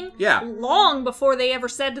that thing? Yeah. Long before they ever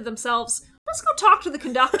said to themselves, let's go talk to the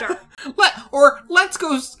conductor. Let's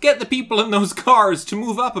go get the people in those cars to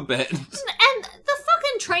move up a bit. And the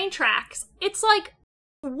fucking train tracks. It's like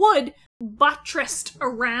wood buttressed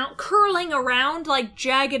around, curling around like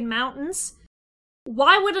jagged mountains.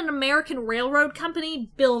 Why would an American railroad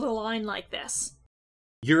company build a line like this?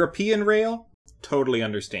 European rail? Totally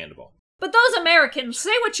understandable. But those Americans,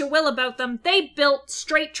 say what you will about them, they built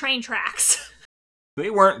straight train tracks.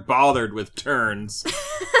 They weren't bothered with turns.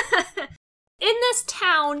 In this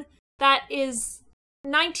town that is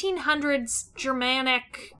 1900s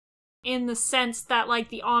Germanic in the sense that, like,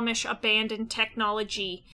 the Amish abandoned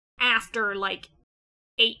technology after, like,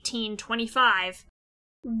 1825,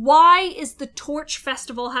 why is the Torch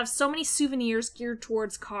Festival have so many souvenirs geared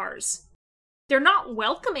towards cars? They're not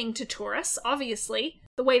welcoming to tourists, obviously,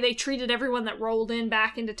 the way they treated everyone that rolled in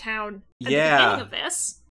back into town at the beginning of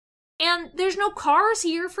this. And there's no cars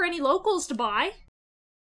here for any locals to buy.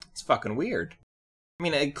 It's fucking weird. I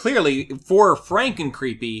mean, clearly, for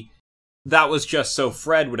Frankencreepy, that was just so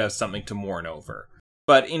Fred would have something to mourn over.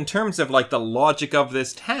 But in terms of, like, the logic of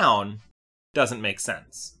this town, doesn't make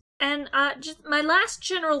sense. And just my last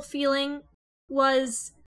general feeling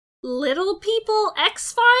was Little People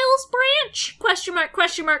X-Files branch? Question mark,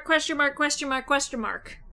 question mark, question mark, question mark, question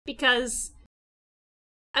mark. Because,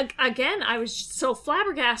 again, I was so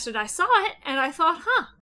flabbergasted I saw it, and I thought,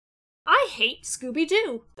 I hate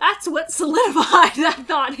Scooby-Doo. That's what solidified that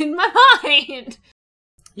thought in my mind.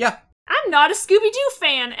 Yeah. I'm not a Scooby-Doo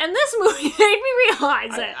fan, and this movie made me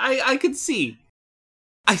realize it. I could see.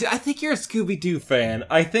 I think you're a Scooby-Doo fan.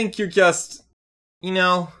 I think you're just,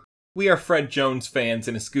 we are Fred Jones fans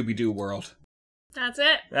in a Scooby-Doo world. That's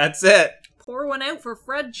it. That's it. Pour one out for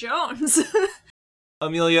Fred Jones.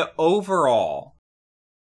 Amelia, overall,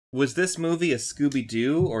 was this movie a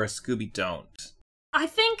Scooby-Doo or a Scooby-Don't? I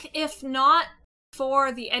think if not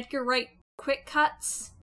for the Edgar Wright quick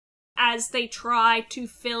cuts, as they try to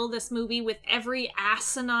fill this movie with every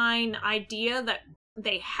asinine idea that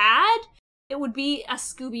they had, it would be a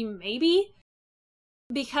Scooby maybe.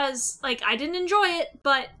 Because, I didn't enjoy it,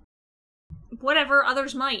 but whatever,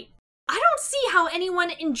 others might. I don't see how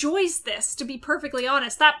anyone enjoys this, to be perfectly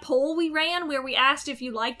honest. That poll we ran where we asked if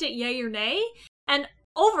you liked it, yay or nay, and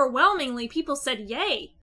overwhelmingly people said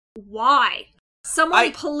yay. Why?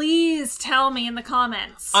 Someone please tell me in the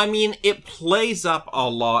comments. I mean, it plays up a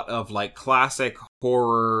lot of, classic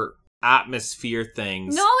horror atmosphere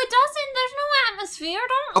things. No, it doesn't. There's no atmosphere.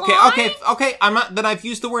 Don't lie. Okay. Then I've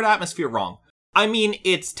used the word atmosphere wrong. I mean,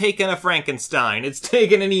 it's taken a Frankenstein. It's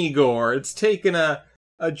taken an Igor. It's taken a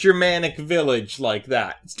Germanic village like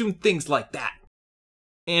that. It's doing things like that.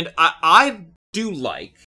 And I do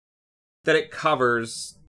like that it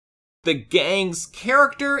covers the gang's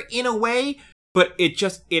character in a way, but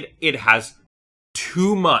it has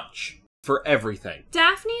too much for everything.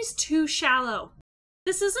 Daphne's too shallow.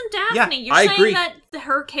 This isn't Daphne. Yeah, You're I saying agree. that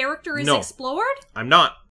her character is explored? I'm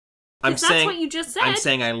not. That's what you just said. I'm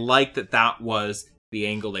saying I like that was the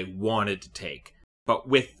angle they wanted to take. But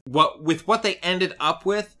with what they ended up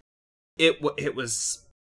with, it was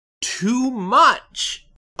too much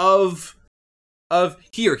of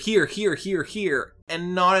here,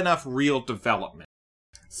 and not enough real development.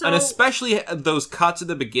 So, and especially those cuts at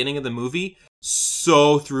the beginning of the movie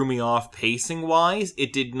so threw me off pacing-wise.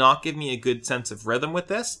 It did not give me a good sense of rhythm with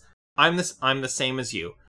this. I'm the same as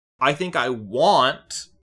you. I think I want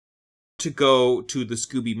to go to the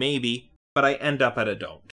Scooby maybe, but I end up at a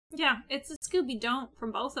don't. Yeah, it's a Scooby don't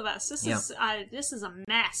from both of us. This is a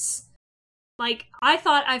mess. I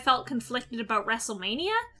thought I felt conflicted about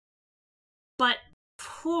WrestleMania, but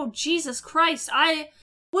oh Jesus Christ, I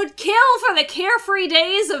would kill for the carefree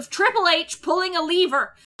days of Triple H pulling a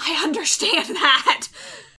lever. I understand that.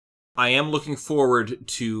 I am looking forward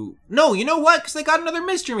to... No, you know what? Because they got another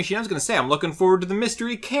mystery machine. I was going to say, I'm looking forward to the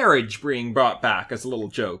mystery carriage being brought back as a little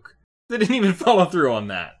joke. They didn't even follow through on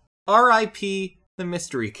that. R.I.P. the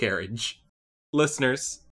mystery carriage.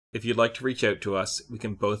 Listeners, if you'd like to reach out to us, we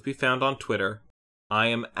can both be found on Twitter. I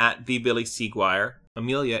am at TheBillySeaguire.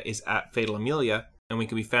 Amelia is at Fatal Amelia. And we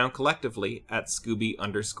can be found collectively at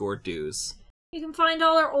Scooby_Doos. You can find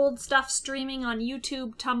all our old stuff streaming on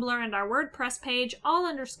YouTube, Tumblr, and our WordPress page, all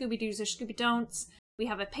under Scooby-Doos or Scooby-Don'ts. We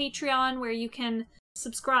have a Patreon where you can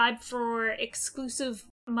subscribe for exclusive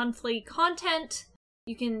monthly content.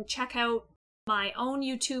 You can check out my own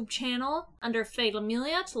YouTube channel under Fatal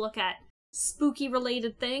Amelia to look at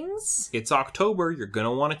spooky-related things. It's October. You're going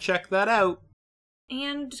to want to check that out.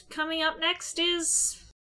 And coming up next is...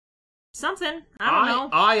 something. I don't know.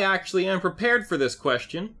 I actually am prepared for this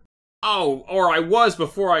question. Oh, or I was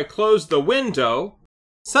before I closed the window.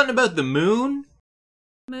 Something about the moon?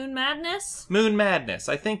 Moon Madness? Moon Madness.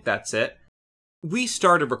 I think that's it. We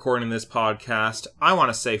started recording this podcast, I want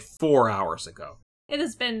to say 4 hours ago. It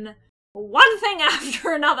has been one thing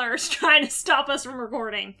after another is trying to stop us from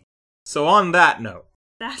recording. So on that note,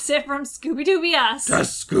 That's it from Scooby-Dooby Us. the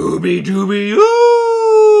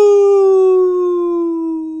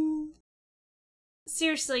Scooby-Dooby-Doo!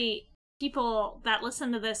 Seriously, people that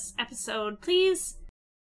listen to this episode, please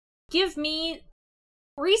give me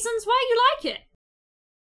reasons why you like it.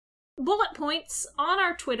 Bullet points on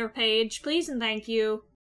our Twitter page, please and thank you.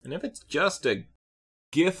 And if it's just a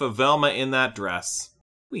gif of Velma in that dress,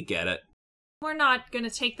 we get it. We're not gonna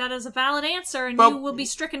take that as a valid answer, and But- you will be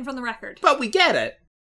stricken from the record. But we get it.